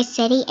Ignore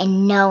City,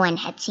 and no one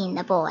had seen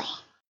the boy.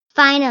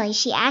 Finally,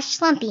 she asked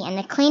Schlumpy, and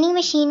the cleaning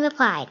machine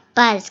replied,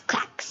 "Buzz,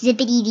 crack,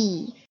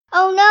 zippity-dee."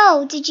 "Oh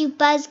no, did you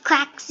buzz,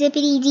 crack,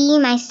 zippity-dee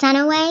my son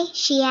away?"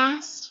 she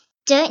asked.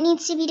 "Dirt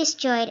needs to be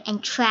destroyed,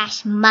 and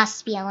trash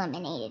must be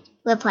eliminated,"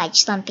 replied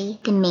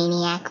Schlumpy, the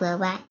maniac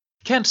robot.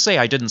 Can't say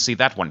I didn't see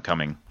that one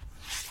coming.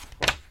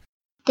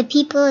 The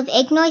people of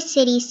Ignore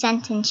City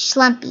sentenced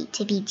Schlumpy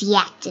to be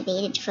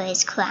deactivated for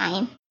his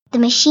crime. The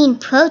machine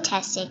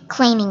protested,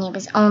 claiming it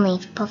was only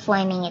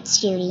performing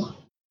its duty.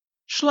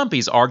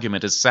 Schlumpy's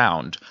argument is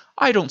sound.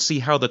 I don't see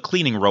how the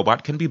cleaning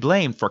robot can be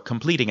blamed for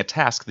completing a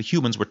task the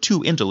humans were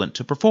too indolent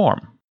to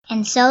perform.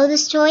 And so the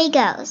story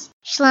goes.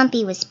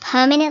 Schlumpy was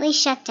permanently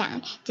shut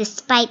down,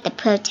 despite the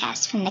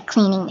protests from the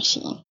cleaning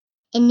machine.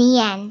 In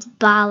the end,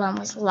 Balam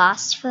was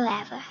lost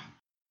forever.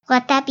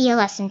 Let that be a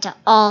lesson to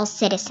all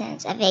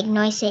citizens of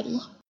Ignore City.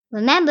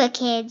 Remember,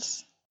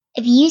 kids,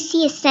 if you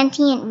see a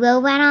sentient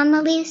robot on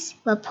the loose,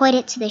 report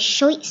it to the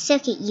Short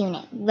Circuit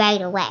Unit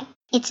right away.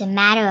 It's a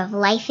matter of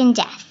life and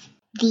death.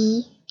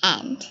 The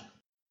end.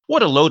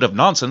 What a load of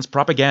nonsense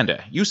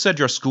propaganda. You said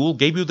your school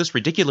gave you this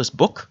ridiculous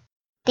book?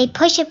 They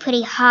push it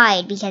pretty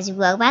hard because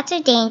robots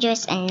are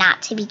dangerous and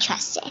not to be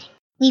trusted.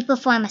 We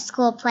perform a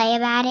school play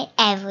about it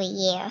every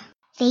year.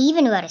 They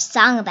even wrote a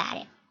song about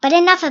it. But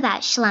enough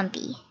about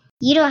Schlumpy.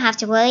 You don't have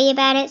to worry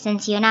about it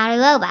since you're not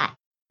a robot.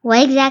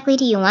 What exactly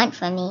do you want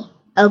from me?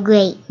 Oh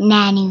great,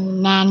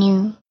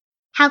 Nanu.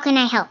 How can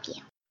I help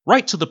you?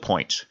 Right to the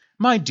point.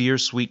 My dear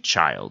sweet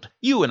child,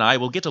 you and I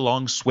will get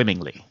along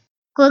swimmingly.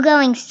 We're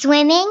going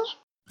swimming?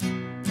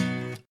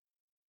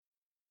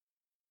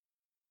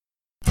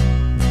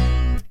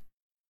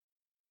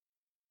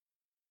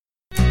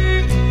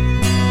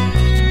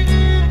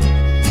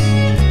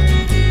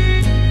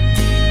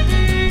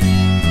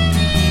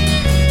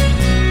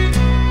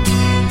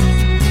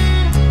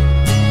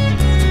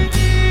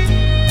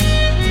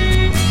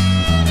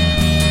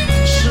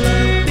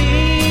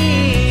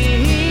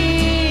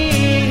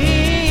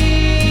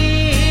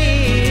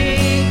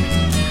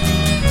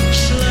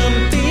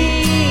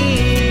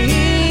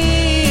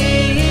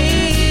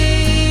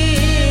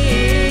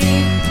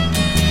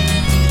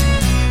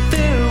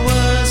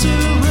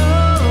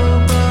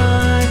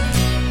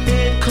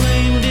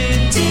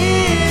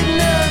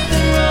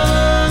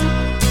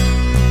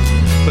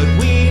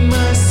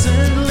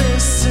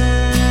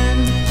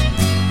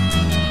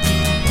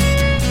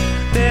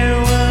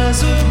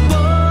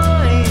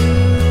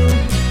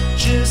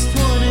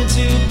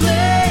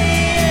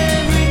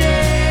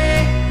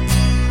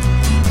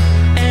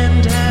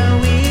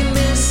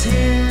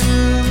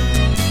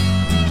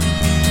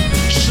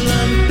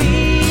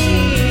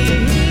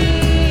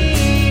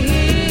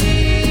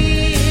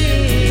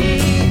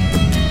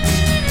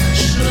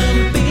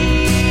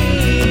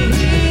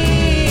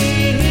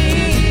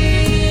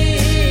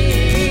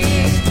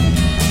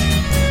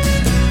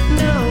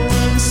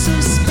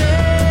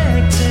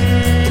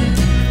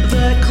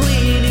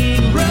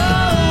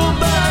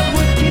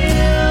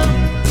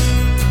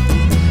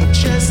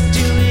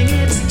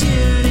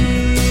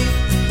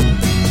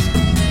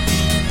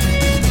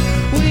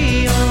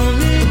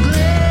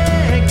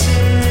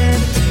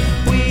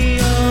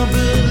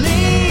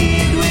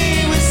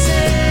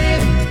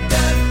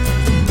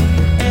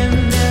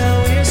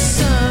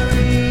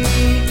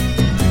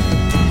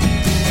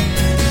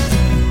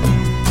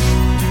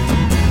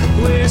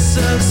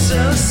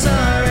 so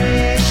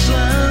sorry,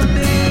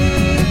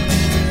 Schlumpy.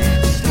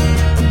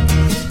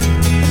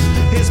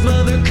 His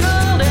mother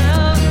called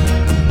out,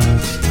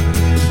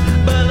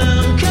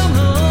 Balum, come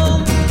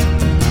home.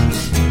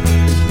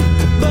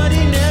 But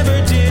he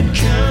never did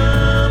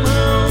come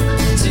home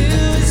to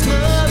his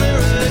mother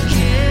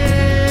again.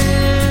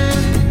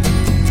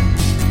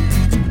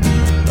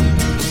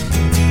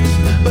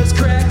 Buzz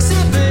cracks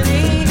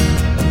Zippity.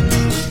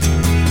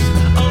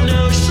 Oh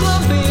no,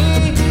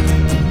 Schlumpy.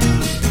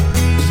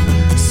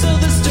 So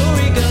the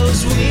story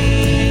goes,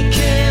 we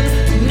can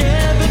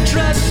never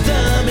trust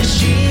the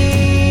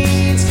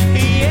machines.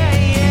 Yeah,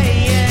 yeah,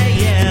 yeah,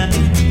 yeah.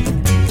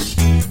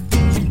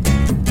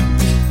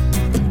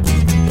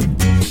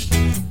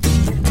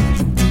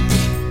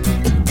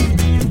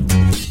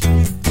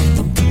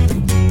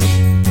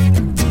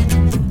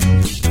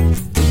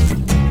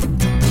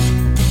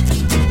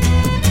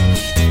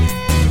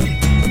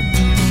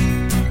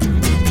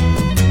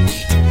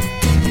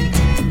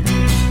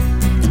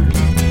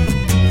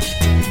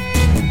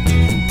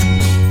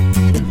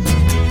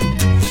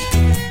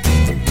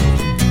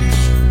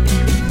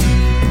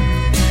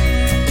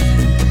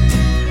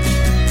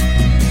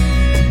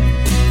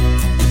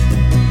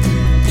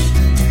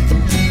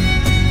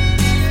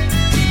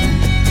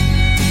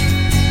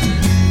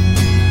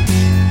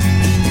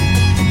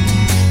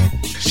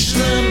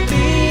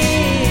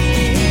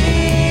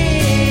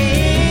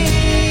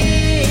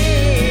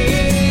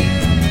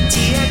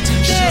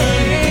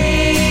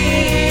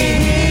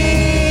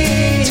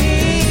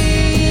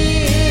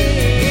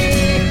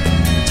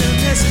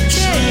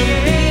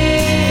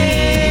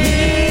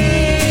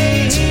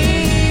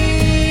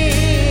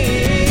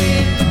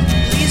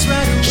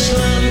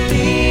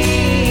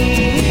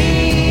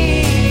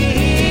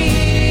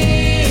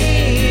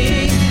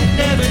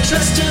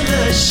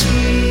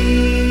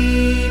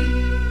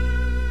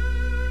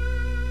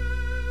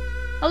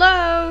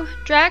 Hello,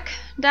 Drek?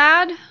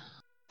 Dad?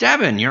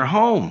 Devin, you're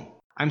home.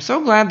 I'm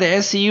so glad the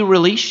SCU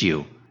released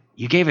you.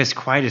 You gave us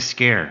quite a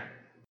scare.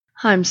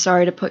 I'm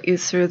sorry to put you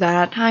through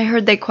that. I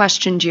heard they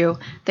questioned you.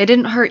 They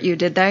didn't hurt you,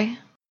 did they?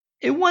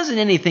 It wasn't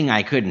anything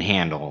I couldn't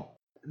handle.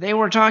 They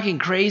were talking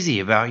crazy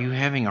about you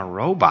having a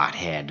robot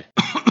head.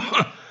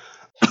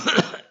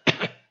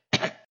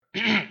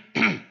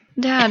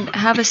 Dad,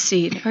 have a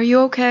seat. Are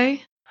you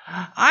okay?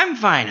 I'm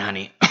fine,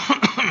 honey.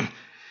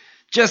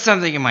 Just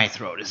something in my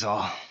throat is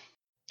all.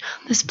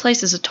 This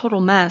place is a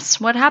total mess.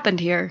 What happened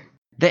here?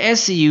 The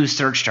SCU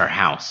searched our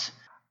house.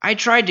 I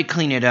tried to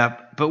clean it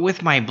up, but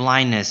with my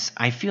blindness,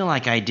 I feel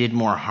like I did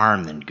more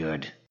harm than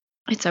good.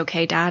 It's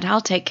okay, Dad.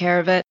 I'll take care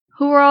of it.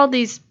 Who are all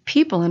these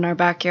people in our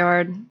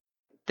backyard?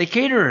 The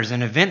caterers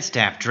and event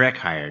staff Drek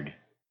hired.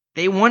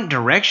 They want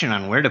direction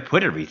on where to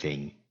put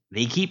everything.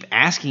 They keep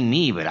asking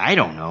me, but I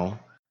don't know.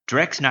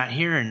 Drek's not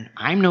here and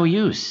I'm no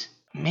use.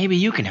 Maybe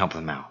you can help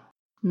them out.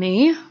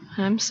 Me?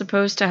 I'm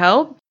supposed to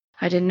help?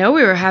 I didn't know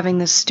we were having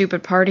this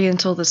stupid party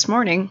until this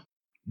morning.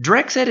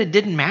 Drek said it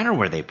didn't matter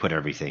where they put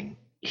everything.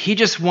 He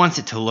just wants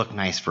it to look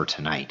nice for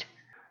tonight.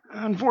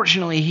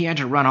 Unfortunately, he had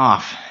to run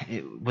off.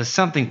 It was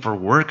something for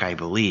work, I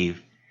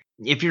believe.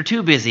 If you're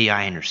too busy,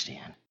 I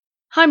understand.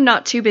 I'm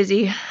not too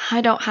busy.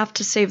 I don't have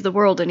to save the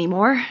world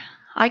anymore.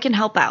 I can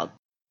help out.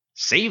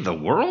 Save the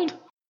world?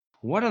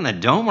 What in the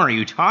dome are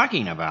you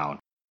talking about?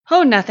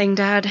 Oh, nothing,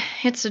 Dad.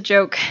 It's a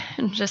joke.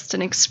 Just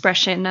an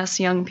expression us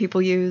young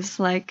people use.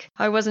 Like,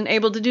 I wasn't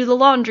able to do the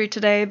laundry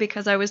today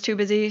because I was too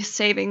busy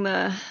saving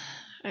the...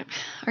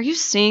 Are you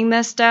seeing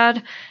this,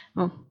 Dad?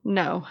 Well,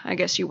 no, I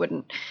guess you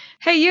wouldn't.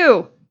 Hey,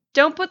 you!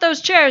 Don't put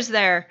those chairs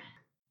there!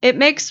 It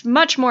makes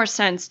much more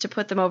sense to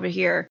put them over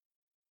here.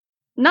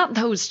 Not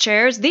those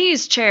chairs,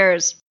 these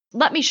chairs!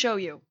 Let me show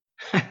you.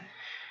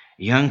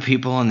 Young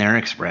people and their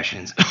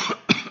expressions.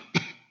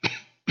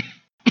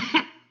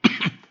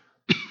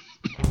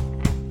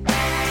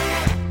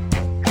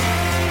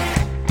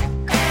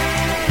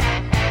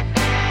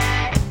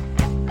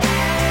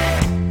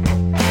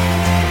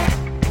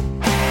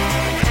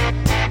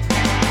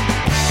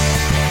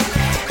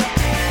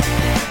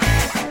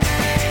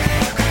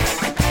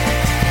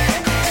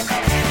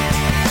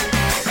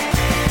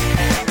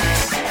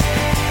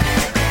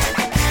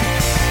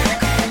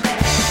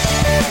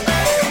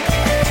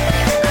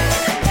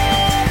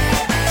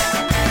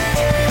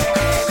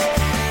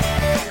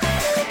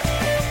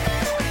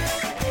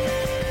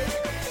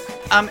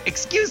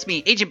 Excuse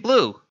me, Agent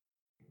Blue.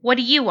 What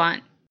do you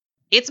want?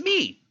 It's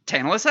me,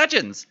 Tantalus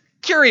Hutchins,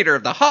 curator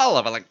of the Hall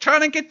of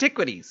Electronic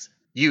Antiquities.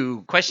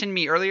 You questioned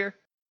me earlier?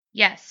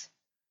 Yes,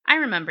 I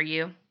remember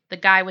you. The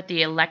guy with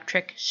the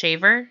electric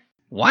shaver.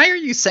 Why are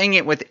you saying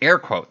it with air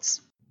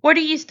quotes? What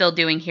are you still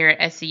doing here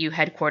at SCU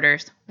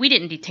headquarters? We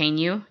didn't detain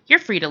you. You're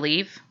free to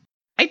leave.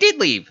 I did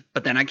leave,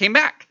 but then I came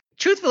back.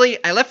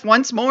 Truthfully, I left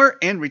once more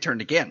and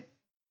returned again.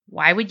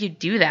 Why would you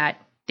do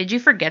that? Did you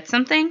forget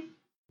something?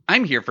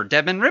 I'm here for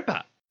Devin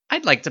Ripa.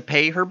 I'd like to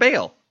pay her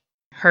bail.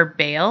 Her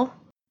bail?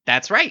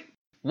 That's right.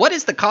 What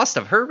is the cost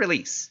of her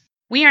release?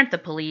 We aren't the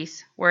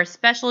police. We're a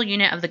special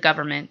unit of the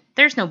government.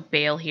 There's no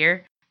bail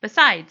here.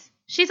 Besides,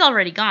 she's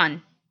already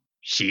gone.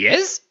 She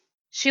is?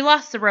 She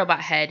lost the robot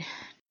head.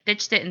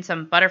 ditched it in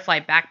some butterfly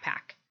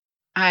backpack.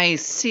 I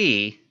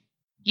see.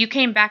 You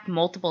came back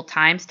multiple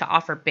times to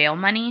offer bail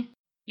money?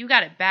 You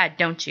got it bad,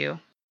 don't you?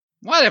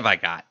 What have I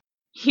got?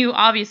 You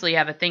obviously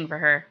have a thing for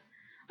her.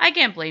 I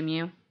can't blame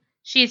you.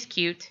 She's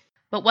cute.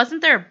 But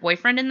wasn't there a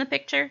boyfriend in the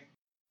picture?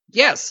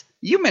 Yes,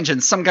 you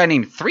mentioned some guy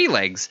named Three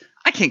Legs.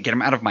 I can't get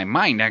him out of my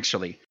mind,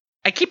 actually.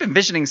 I keep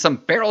envisioning some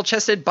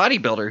barrel-chested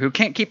bodybuilder who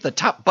can't keep the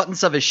top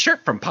buttons of his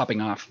shirt from popping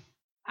off.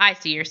 I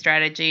see your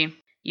strategy.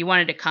 You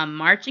wanted to come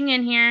marching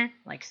in here,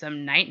 like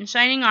some knight in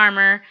shining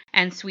armor,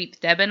 and sweep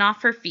Debin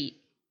off her feet.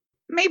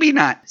 Maybe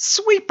not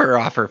sweep her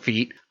off her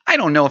feet. I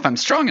don't know if I'm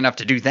strong enough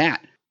to do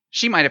that.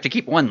 She might have to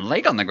keep one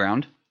leg on the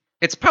ground.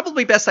 It's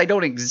probably best I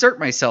don't exert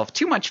myself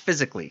too much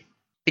physically.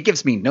 It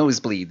gives me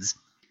nosebleeds.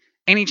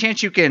 Any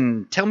chance you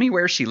can tell me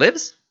where she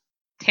lives?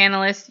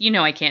 Tantalus, you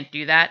know I can't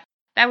do that.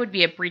 That would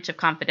be a breach of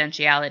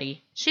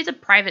confidentiality. She's a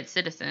private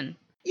citizen.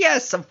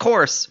 Yes, of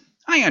course.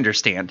 I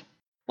understand.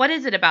 What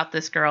is it about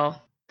this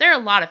girl? There are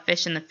a lot of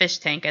fish in the fish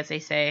tank, as they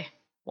say.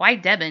 Why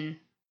Debin?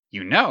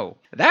 You know,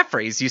 that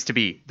phrase used to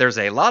be, there's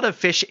a lot of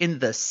fish in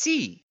the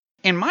sea.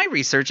 In my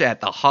research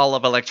at the Hall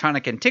of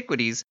Electronic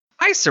Antiquities,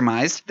 I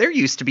surmised there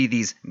used to be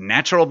these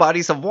natural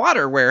bodies of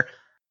water where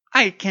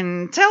I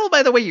can tell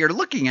by the way you're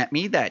looking at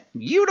me that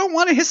you don't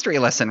want a history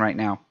lesson right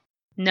now.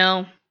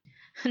 No,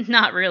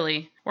 not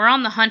really. We're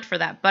on the hunt for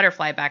that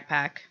butterfly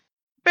backpack.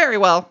 Very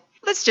well.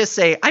 Let's just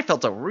say I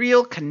felt a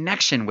real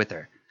connection with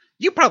her.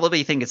 You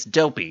probably think it's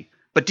dopey,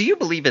 but do you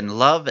believe in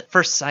love at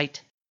first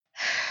sight?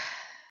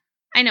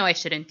 I know I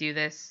shouldn't do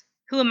this.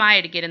 Who am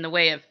I to get in the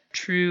way of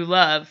true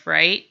love,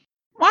 right?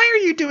 Why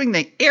are you doing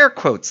the air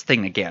quotes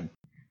thing again?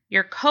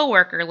 Your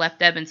coworker left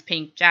Debin's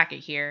pink jacket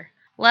here.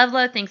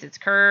 Levla thinks it's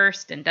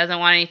cursed and doesn't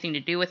want anything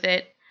to do with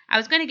it. I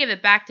was going to give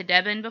it back to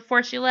Debin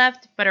before she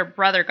left, but her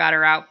brother got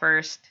her out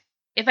first.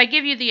 If I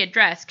give you the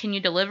address, can you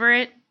deliver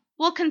it?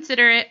 We'll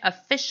consider it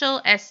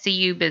official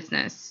SCU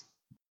business.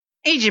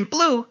 Agent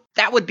Blue,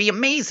 that would be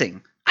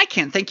amazing. I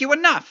can't thank you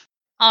enough.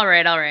 All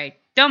right.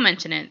 Don't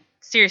mention it.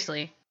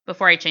 Seriously,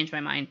 before I change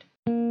my mind.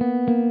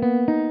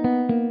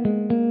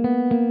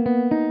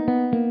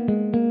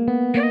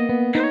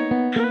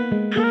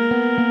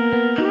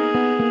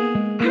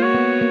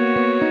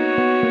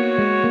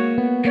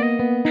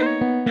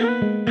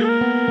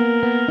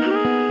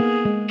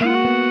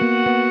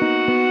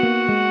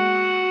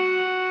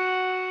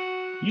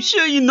 You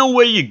sure you know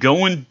where you're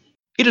going?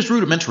 It is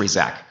rudimentary,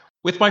 Zack.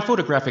 With my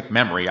photographic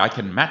memory, I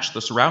can match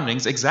the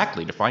surroundings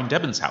exactly to find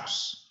Debin's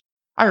house.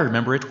 I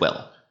remember it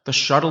well. The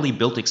shoddily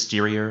built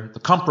exterior,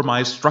 the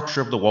compromised structure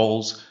of the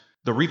walls,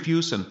 the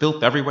refuse and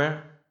filth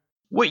everywhere.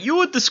 What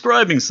you're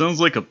describing sounds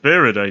like a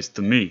paradise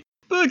to me.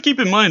 But keep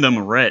in mind I'm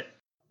a rat.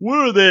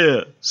 Were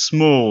there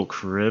small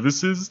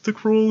crevices to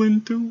crawl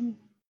into?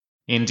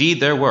 Indeed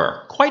there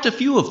were. Quite a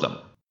few of them.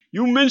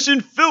 You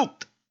mentioned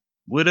filth.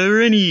 Were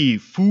there any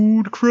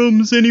food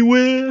crumbs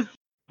anywhere?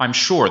 I'm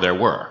sure there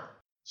were.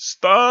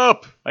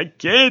 Stop! I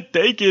can't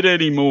take it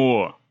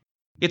anymore.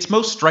 Its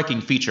most striking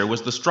feature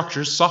was the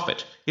structure's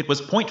soffit. It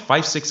was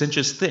 0.56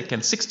 inches thick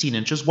and 16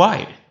 inches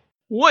wide.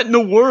 What in the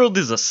world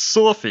is a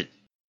soffit?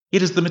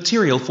 It is the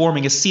material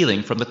forming a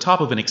ceiling from the top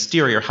of an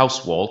exterior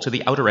house wall to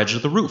the outer edge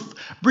of the roof,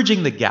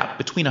 bridging the gap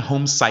between a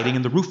home's siding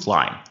and the roof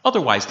line,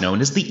 otherwise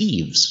known as the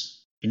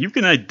eaves. And you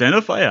can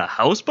identify a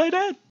house by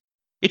that?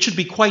 It should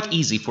be quite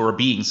easy for a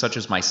being such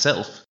as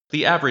myself.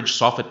 The average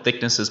soffit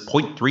thickness is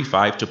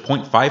 0.35 to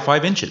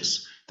 0.55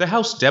 inches. The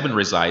house Debin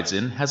resides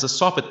in has a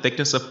soffit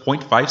thickness of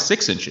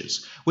 0.56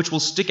 inches, which will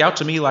stick out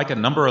to me like a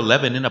number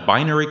 11 in a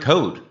binary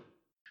code.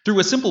 Through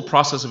a simple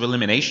process of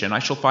elimination, I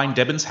shall find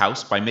Debin's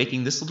house by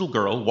making this little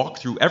girl walk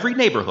through every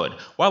neighborhood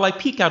while I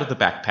peek out of the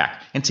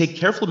backpack and take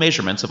careful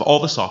measurements of all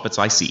the soffits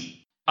I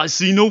see. I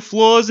see no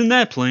flaws in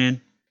that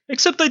plan.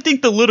 Except I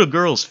think the little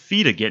girl's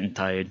feet are getting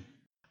tired.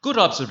 Good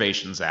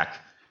observation, Zack.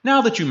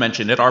 Now that you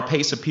mention it, our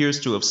pace appears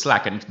to have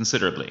slackened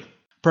considerably.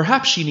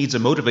 Perhaps she needs a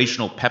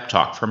motivational pep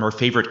talk from her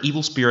favorite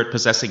evil spirit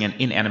possessing an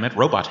inanimate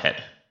robot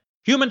head.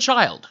 Human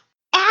child!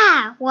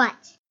 Ah, what?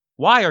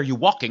 Why are you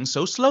walking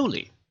so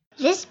slowly?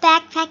 This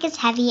backpack is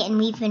heavy and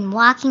we've been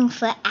walking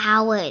for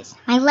hours.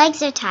 My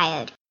legs are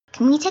tired.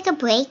 Can we take a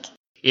break?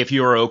 If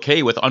you are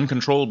okay with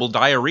uncontrollable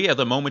diarrhea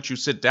the moment you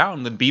sit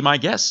down, then be my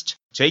guest.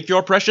 Take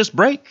your precious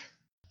break.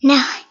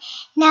 No,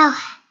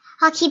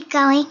 I'll keep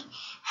going.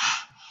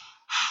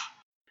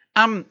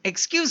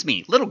 Excuse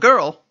me, little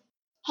girl.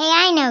 Hey,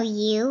 I know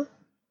you.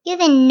 You're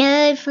the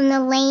nerd from the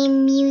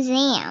lame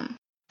museum.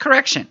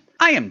 Correction,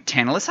 I am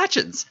Tantalus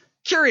Hutchins,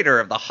 curator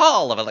of the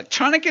Hall of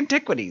Electronic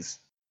Antiquities.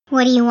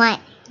 What do you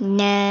want,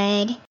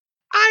 nerd?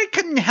 I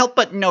couldn't help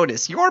but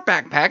notice your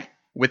backpack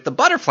with the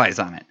butterflies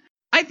on it.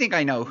 I think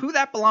I know who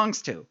that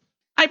belongs to.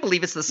 I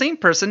believe it's the same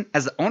person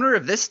as the owner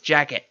of this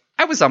jacket.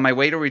 I was on my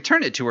way to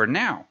return it to her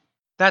now.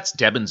 That's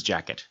Debin's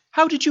jacket.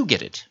 How did you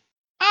get it?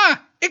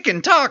 Ah, it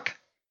can talk.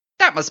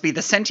 That must be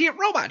the sentient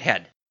robot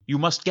head. You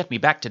must get me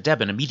back to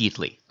Debin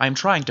immediately. I am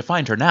trying to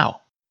find her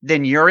now.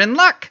 Then you're in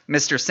luck,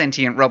 Mr.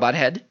 Sentient Robot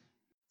Head.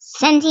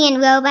 Sentient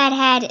robot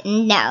head?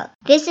 No.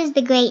 This is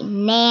the great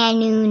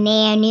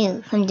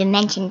Nanu from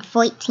Dimension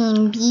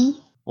 14B.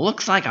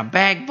 Looks like a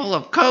bag full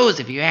of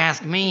codes if you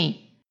ask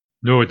me.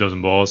 No, it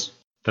doesn't, boss.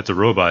 That's a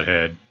robot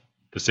head.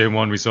 The same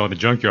one we saw in the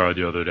junkyard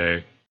the other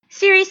day.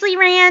 Seriously,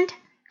 Rand?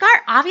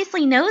 Gar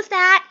obviously knows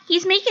that.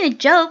 He's making a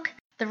joke.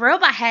 The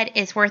robot head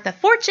is worth a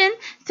fortune,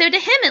 so to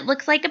him it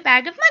looks like a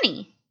bag of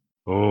money.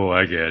 Oh,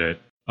 I get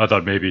it. I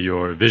thought maybe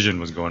your vision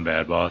was going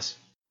bad, boss.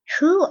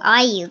 Who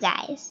are you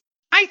guys?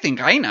 I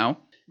think I know.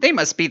 They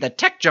must be the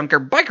Tech Junker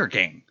Biker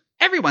Gang.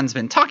 Everyone's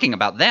been talking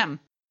about them.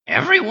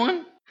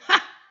 Everyone?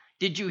 Ha!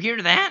 Did you hear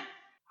that?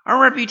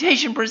 Our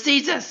reputation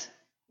precedes us.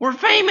 We're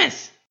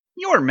famous.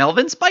 You're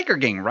Melvin's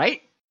Biker Gang,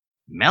 right?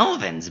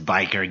 Melvin's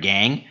Biker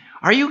Gang?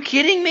 Are you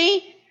kidding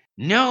me?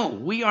 No,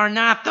 we are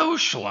not those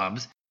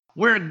schlubs.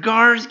 We're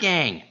Gar's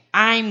gang.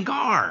 I'm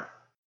Gar.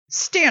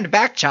 Stand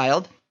back,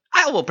 child.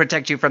 I will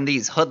protect you from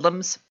these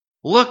hoodlums.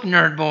 Look,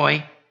 nerd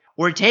boy.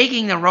 We're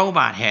taking the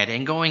robot head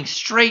and going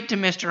straight to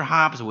Mr.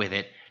 Hobbs with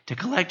it to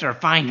collect our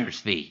finder's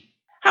fee.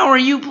 How are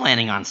you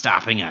planning on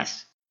stopping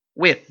us?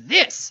 With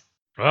this.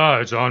 Ah,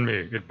 it's on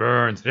me. It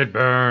burns. It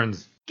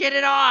burns. Get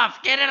it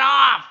off! Get it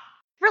off!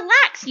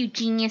 Relax, you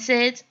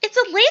geniuses. It's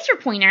a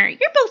laser pointer.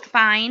 You're both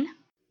fine.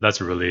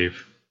 That's a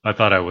relief. I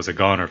thought I was a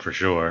goner for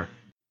sure.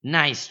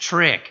 Nice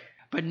trick,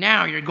 but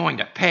now you're going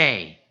to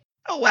pay.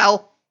 Oh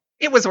well,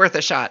 it was worth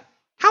a shot.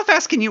 How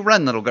fast can you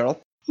run, little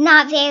girl?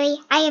 Not very.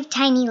 I have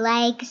tiny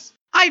legs.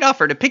 I'd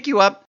offer to pick you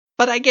up,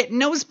 but I get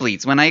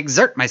nosebleeds when I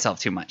exert myself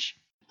too much.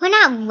 We're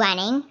not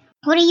running.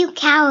 What are you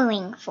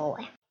cowering for?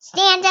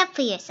 Stand up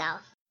for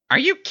yourself. Are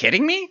you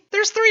kidding me?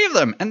 There's 3 of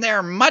them, and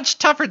they're much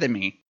tougher than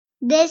me.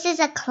 This is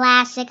a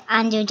classic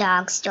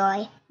underdog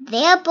story.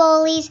 They're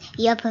bullies.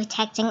 You're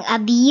protecting a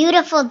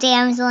beautiful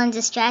damsel in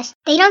distress.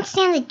 They don't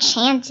stand a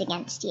chance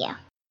against you.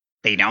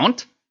 They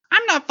don't?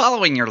 I'm not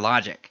following your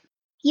logic.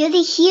 You're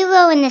the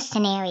hero in this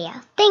scenario.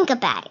 Think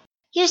about it.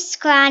 You're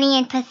scrawny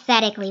and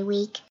pathetically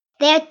weak.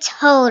 They're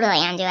totally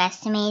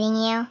underestimating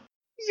you.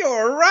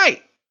 You're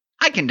right.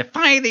 I can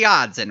defy the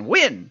odds and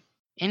win.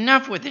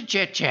 Enough with the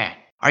chit-chat.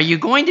 Are you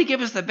going to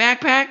give us the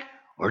backpack,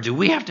 or do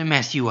we have to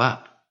mess you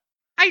up?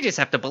 I just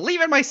have to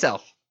believe in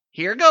myself.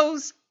 Here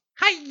goes.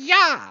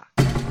 Hi-ya!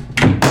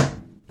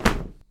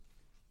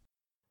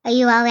 Are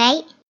you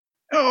alright?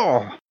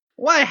 Oh,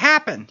 what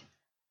happened?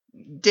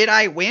 Did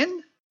I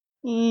win?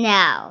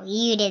 No,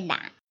 you did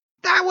not.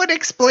 That would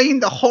explain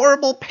the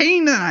horrible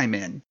pain that I'm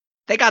in.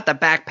 They got the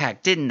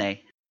backpack, didn't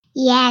they?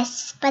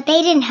 Yes, but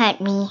they didn't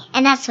hurt me,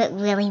 and that's what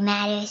really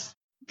matters.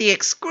 The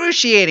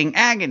excruciating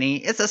agony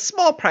is a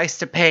small price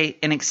to pay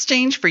in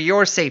exchange for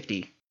your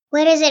safety.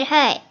 Where does it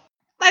hurt?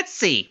 Let's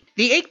see.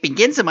 The ache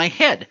begins in my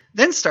head,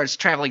 then starts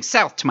traveling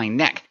south to my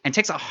neck, and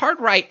takes a hard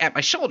right at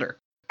my shoulder.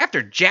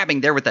 After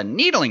jabbing there with a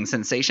needling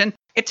sensation,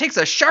 it takes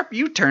a sharp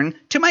U-turn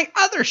to my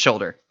other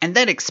shoulder, and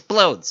then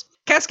explodes,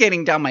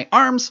 cascading down my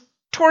arms,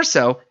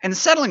 torso, and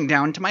settling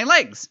down to my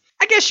legs.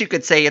 I guess you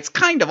could say it's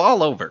kind of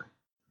all over.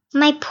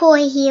 My poor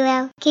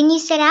hero. Can you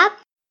sit up?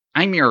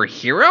 I'm your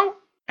hero?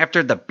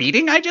 After the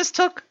beating I just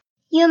took?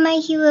 You're my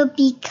hero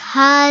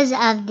because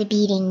of the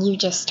beating you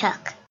just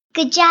took.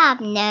 Good job,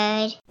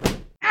 nerd.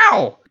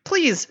 Ow!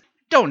 Please,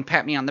 don't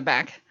pat me on the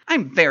back.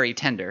 I'm very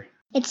tender.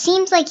 It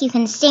seems like you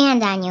can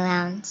stand on your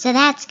own, so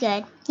that's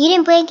good. You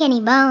didn't break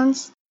any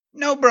bones.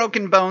 No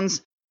broken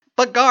bones,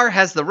 but Gar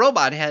has the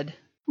robot head.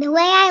 The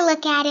way I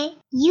look at it,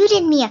 you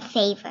did me a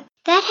favor.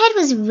 That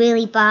head was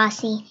really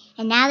bossy,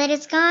 and now that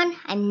it's gone,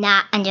 I'm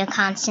not under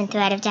constant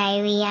threat of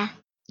diarrhea.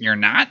 You're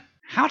not?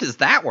 How does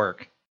that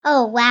work?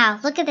 Oh wow,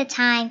 look at the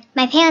time.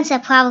 My parents are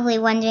probably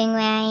wondering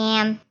where I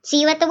am.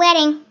 See you at the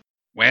wedding.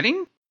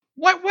 Wedding?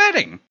 What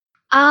wedding?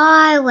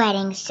 Our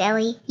wedding,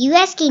 silly. You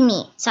rescued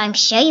me, so I'm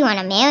sure you want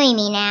to marry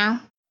me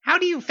now. How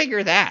do you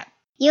figure that?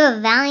 You're a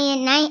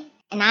valiant knight,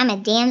 and I'm a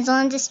damsel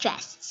in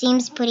distress.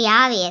 Seems pretty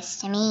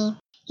obvious to me.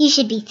 You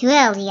should be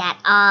thrilled you got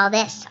all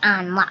this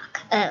on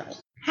lock early.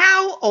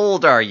 How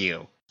old are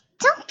you?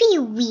 Don't be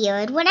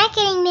weird. We're not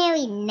getting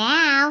married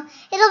now.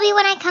 It'll be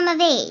when I come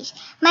of age.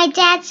 My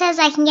dad says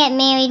I can get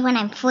married when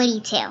I'm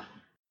 42.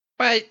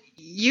 But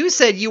you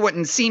said you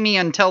wouldn't see me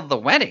until the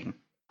wedding.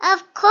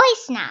 Of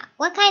course not.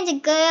 What kind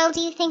of girl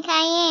do you think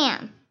I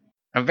am?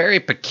 A very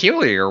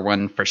peculiar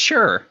one, for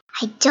sure.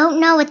 I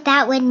don't know what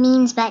that word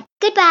means, but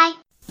goodbye.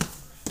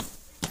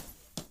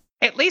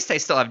 At least I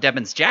still have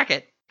Devon's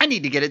jacket. I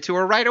need to get it to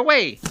her right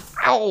away.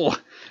 Ow!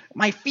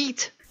 My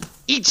feet.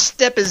 Each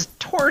step is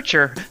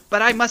torture,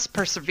 but I must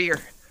persevere.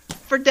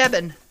 For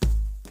Devon.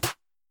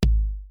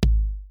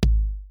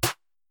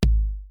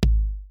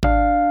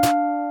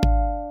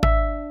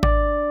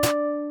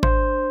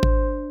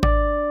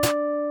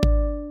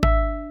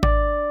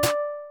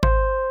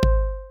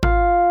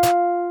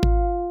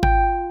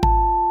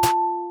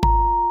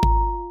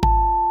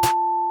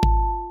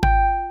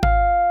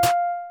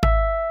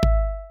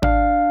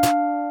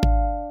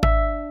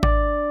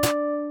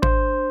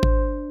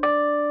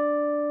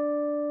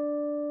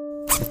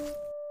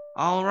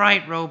 All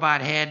right,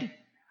 robot head.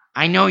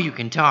 I know you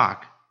can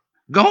talk.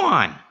 Go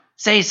on,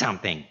 say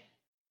something.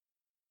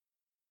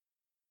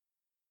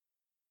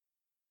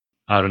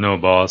 I don't know,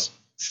 boss.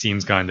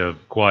 Seems kind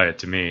of quiet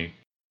to me.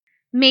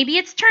 Maybe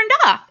it's turned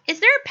off. Is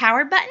there a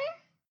power button?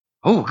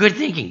 Oh, good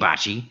thinking,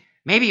 Bocce.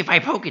 Maybe if I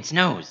poke its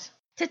nose.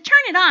 To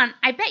turn it on,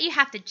 I bet you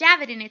have to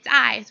jab it in its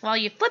eyes while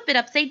you flip it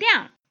upside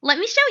down. Let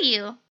me show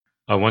you.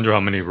 I wonder how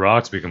many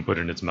rocks we can put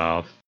in its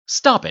mouth.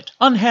 Stop it.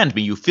 Unhand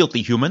me, you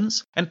filthy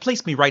humans, and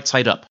place me right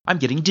side up. I'm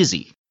getting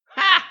dizzy.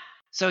 Ha!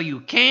 So you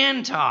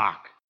can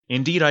talk.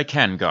 Indeed I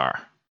can, Gar.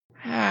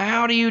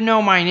 How do you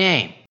know my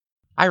name?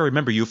 I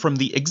remember you from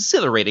the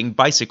exhilarating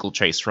bicycle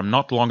chase from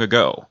not long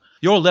ago.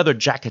 Your leather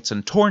jackets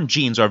and torn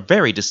jeans are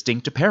very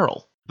distinct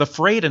apparel. The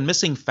frayed and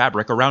missing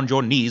fabric around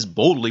your knees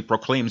boldly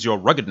proclaims your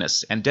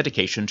ruggedness and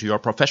dedication to your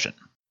profession.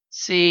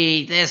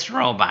 See, this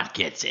robot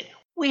gets it.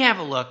 We have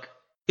a look.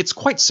 It's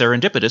quite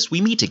serendipitous we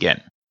meet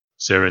again.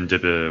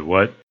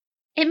 What?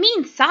 It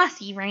means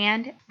saucy,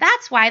 Rand.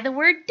 That's why the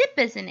word dip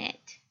is in it.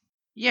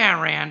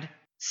 Yeah, Rand.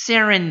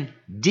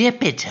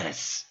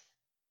 Serendipitous.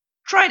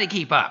 Try to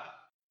keep up.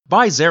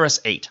 By Xeris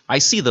 8, I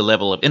see the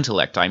level of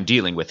intellect I'm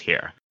dealing with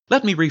here.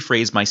 Let me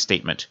rephrase my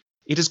statement.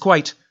 It is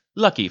quite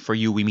lucky for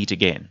you we meet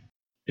again.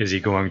 Is he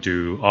going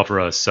to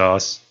offer us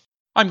sauce?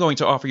 I'm going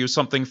to offer you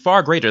something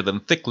far greater than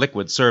thick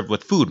liquid served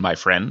with food, my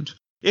friend.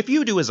 If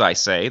you do as I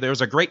say,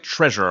 there's a great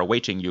treasure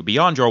awaiting you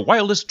beyond your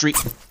wildest dream.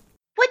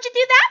 What'd you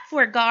do that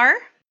for, Gar?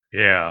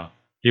 Yeah,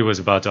 he was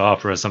about to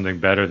offer us something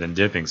better than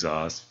dipping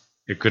sauce.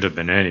 It could have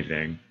been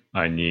anything.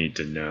 I need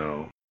to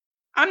know.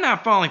 I'm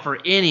not falling for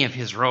any of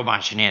his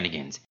robot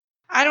shenanigans.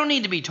 I don't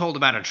need to be told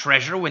about a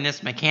treasure when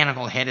this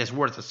mechanical head is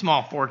worth a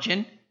small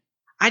fortune.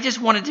 I just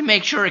wanted to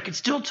make sure it could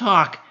still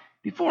talk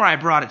before I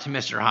brought it to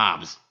Mr.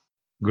 Hobbs.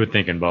 Good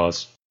thinking,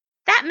 boss.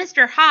 That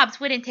Mr. Hobbs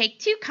wouldn't take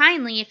too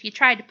kindly if you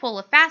tried to pull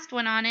a fast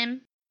one on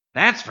him.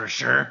 That's for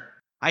sure.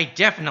 I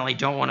definitely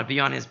don't want to be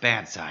on his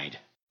bad side.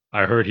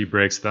 I heard he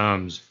breaks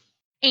thumbs.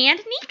 And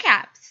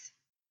kneecaps.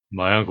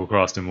 My uncle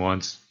crossed him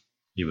once.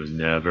 He was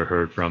never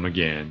heard from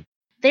again.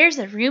 There's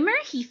a rumor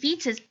he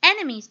feeds his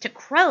enemies to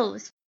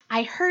crows.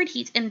 I heard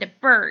he's into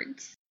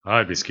birds.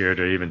 I'd be scared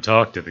to even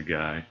talk to the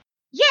guy.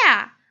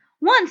 Yeah,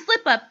 one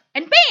slip up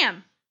and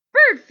bam!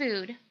 Bird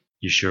food.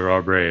 You sure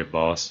are brave,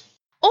 boss.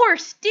 Or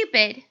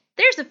stupid.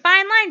 There's a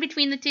fine line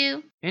between the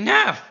two.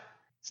 Enough!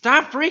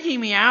 Stop freaking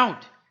me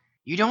out.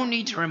 You don't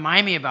need to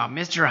remind me about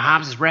Mr.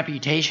 Hobbs'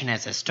 reputation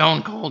as a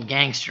stone-cold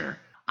gangster.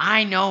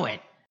 I know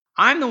it.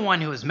 I'm the one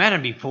who has met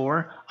him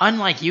before,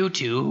 unlike you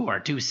two who are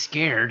too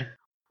scared.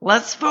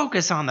 Let's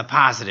focus on the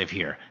positive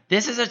here.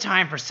 This is a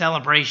time for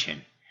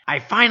celebration. I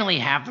finally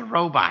have the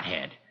robot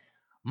head.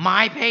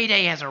 My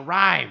payday has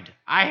arrived.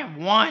 I have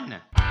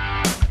won.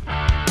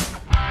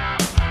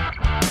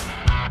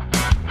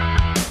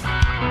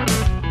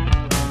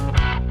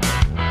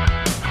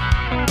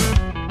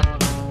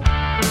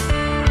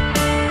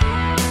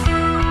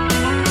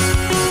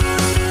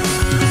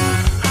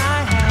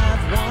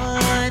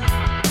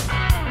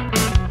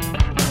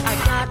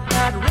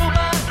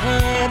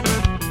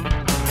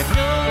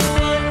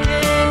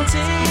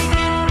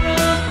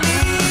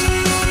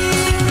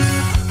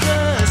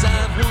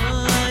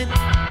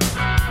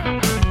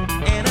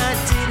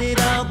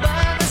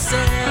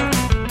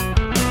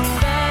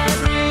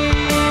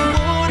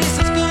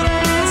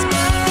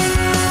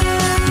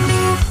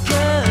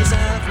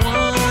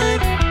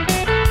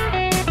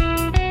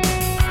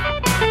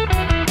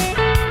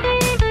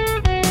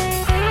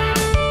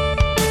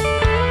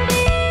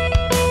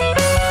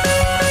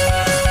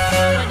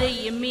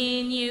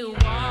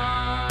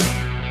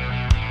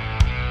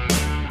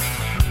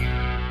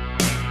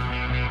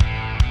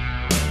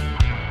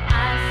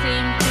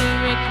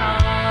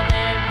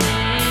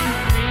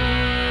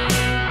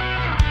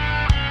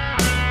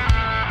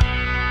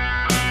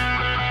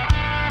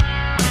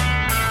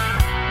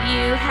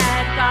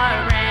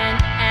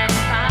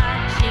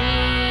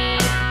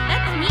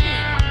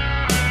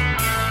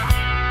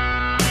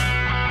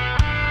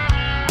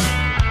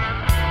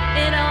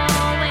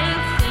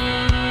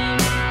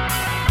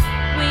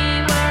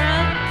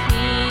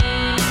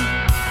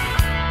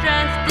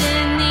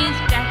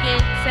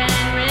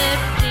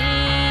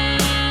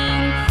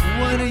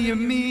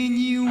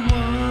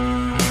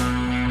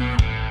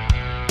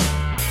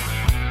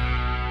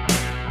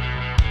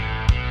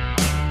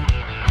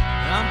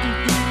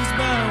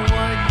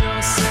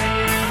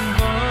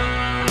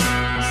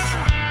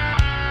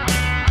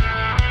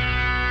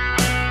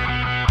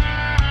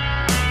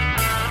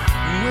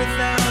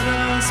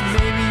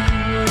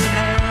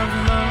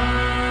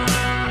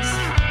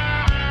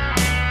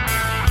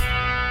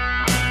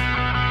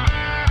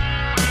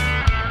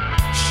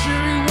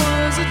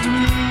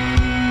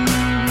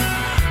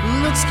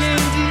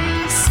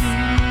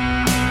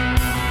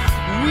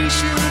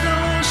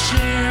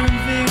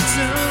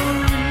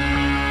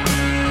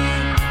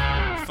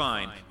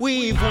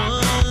 We've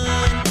won.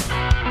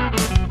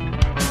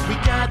 We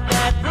got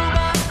that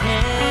robot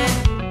head.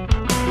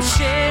 We'll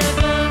share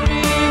the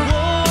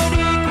reward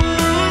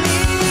equally.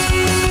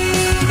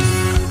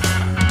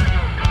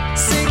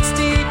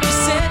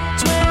 60%,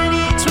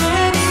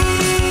 20/20.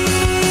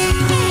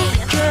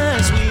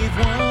 'Cause we've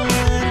won.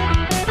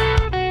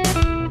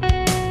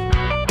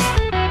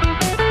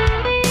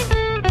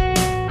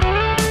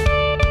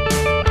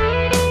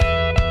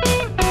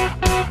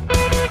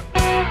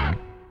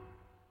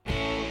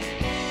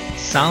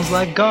 Sounds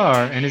like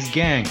Gar and his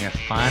gang have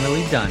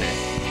finally done it.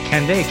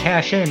 Can they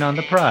cash in on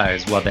the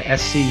prize while the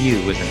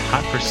SCU is in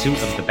hot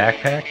pursuit of the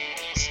backpack?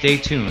 Stay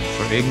tuned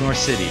for Ignore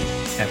City,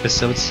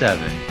 Episode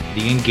 7,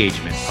 The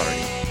Engagement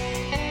Party.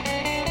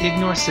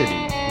 Ignore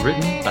City,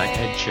 written by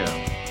Ed Cho.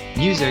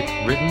 Music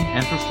written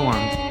and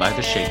performed by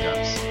The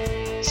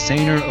Shakeups.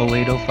 Saner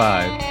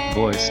 0805,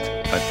 voiced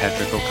by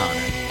Patrick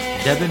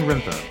O'Connor. Devin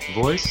Rimpa,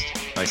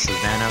 voiced by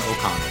Savannah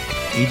O'Connor.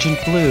 Agent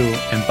Blue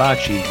and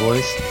Bachi,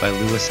 voiced by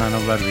Luisana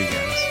Rodriguez.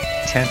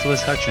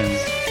 Tantalus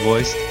Hutchins,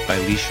 voiced by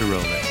Leisha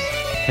Rolis.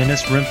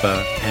 Hinnis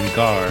Rimpa and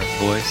Gar,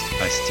 voiced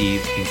by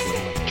Steve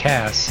Hinckley.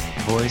 Cass,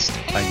 voiced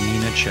by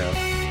Nina Cho.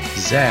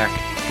 Zach,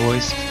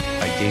 voiced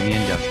by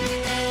Damian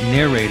Duffy.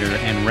 Narrator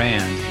and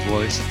Rand,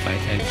 voiced by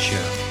Ed Cho.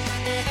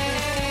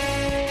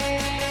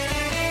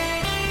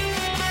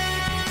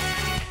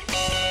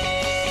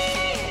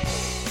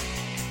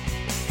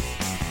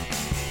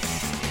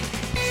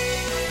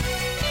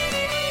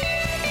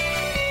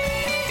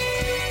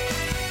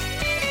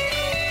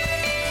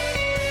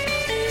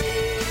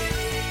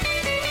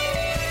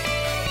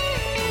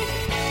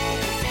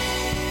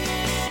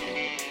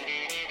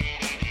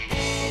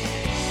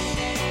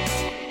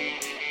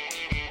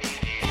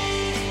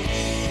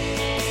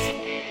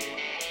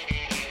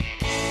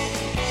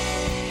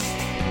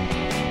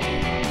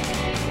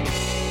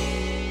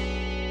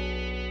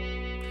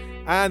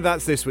 And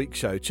that's this week's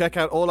show. Check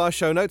out all our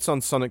show notes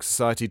on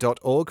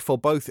sonicsociety.org for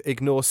both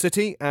Ignore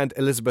City and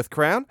Elizabeth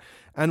Crown.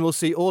 And we'll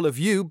see all of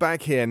you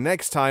back here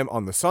next time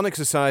on the Sonic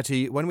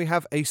Society when we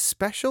have a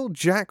special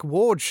Jack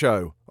Ward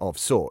show of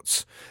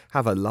sorts.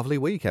 Have a lovely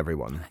week,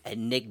 everyone.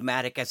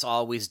 Enigmatic as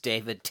always,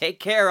 David. Take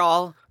care,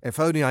 all. If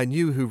only I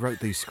knew who wrote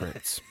these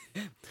scripts.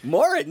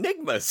 More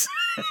enigmas.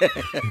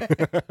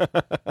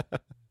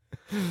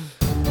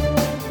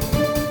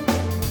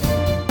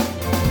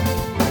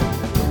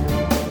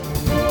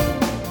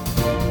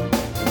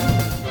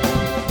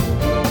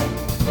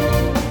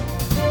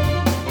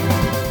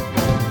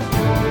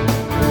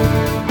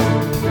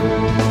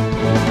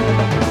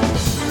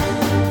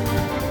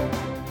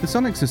 The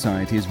Sonic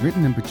Society is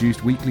written and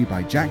produced weekly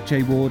by Jack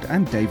J. Ward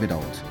and David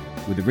Alt,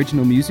 with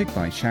original music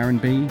by Sharon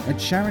B. at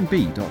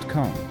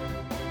sharonb.com.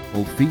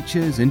 All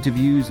features,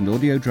 interviews, and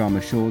audio drama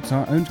shorts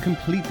are owned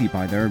completely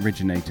by their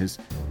originators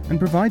and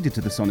provided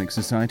to the Sonic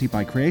Society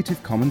by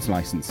Creative Commons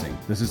licensing.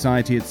 The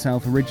Society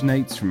itself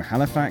originates from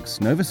Halifax,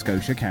 Nova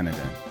Scotia,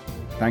 Canada.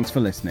 Thanks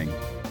for listening.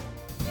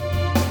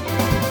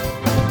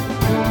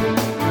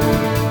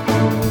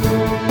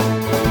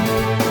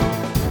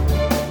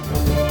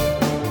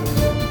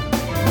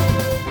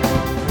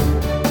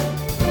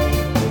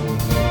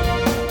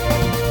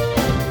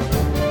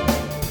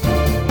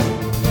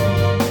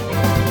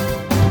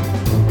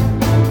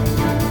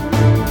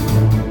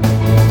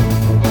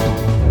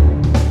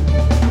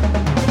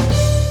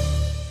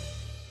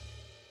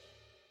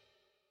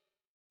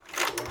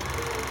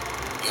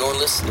 You're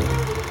listening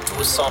to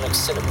a Sonic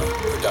Cinema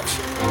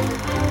production.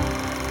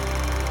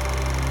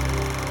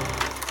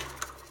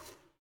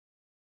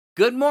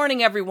 Good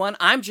morning, everyone.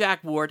 I'm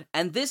Jack Ward,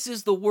 and this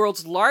is the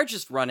world's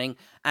largest running.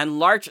 Oh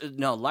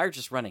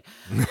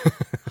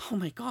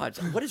my God,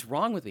 what is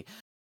wrong with me?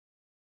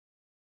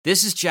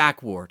 This is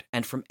Jack Ward,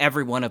 and from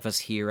every one of us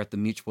here at the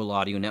Mutual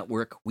Audio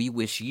Network, we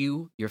wish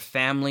you, your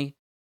family,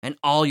 and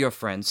all your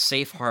friends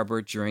safe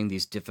harbor during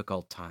these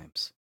difficult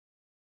times.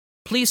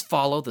 Please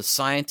follow the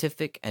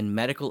scientific and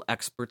medical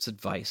experts'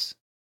 advice,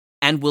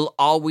 and we'll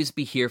always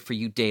be here for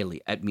you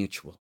daily at Mutual.